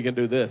 then we can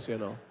do this,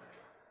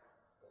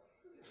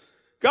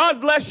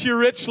 God bless you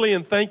richly,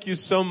 and thank you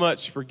so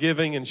much for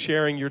giving and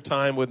sharing your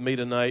time with me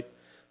tonight.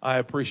 I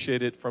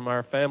appreciate it from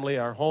our family,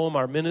 our home,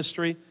 our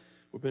ministry.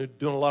 We've been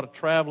doing a lot of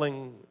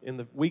traveling in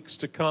the weeks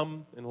to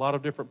come in a lot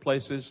of different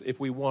places. If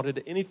we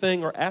wanted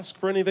anything or asked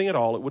for anything at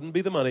all, it wouldn't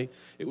be the money.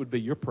 It would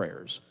be your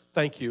prayers.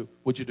 Thank you.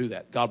 Would you do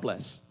that? God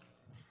bless.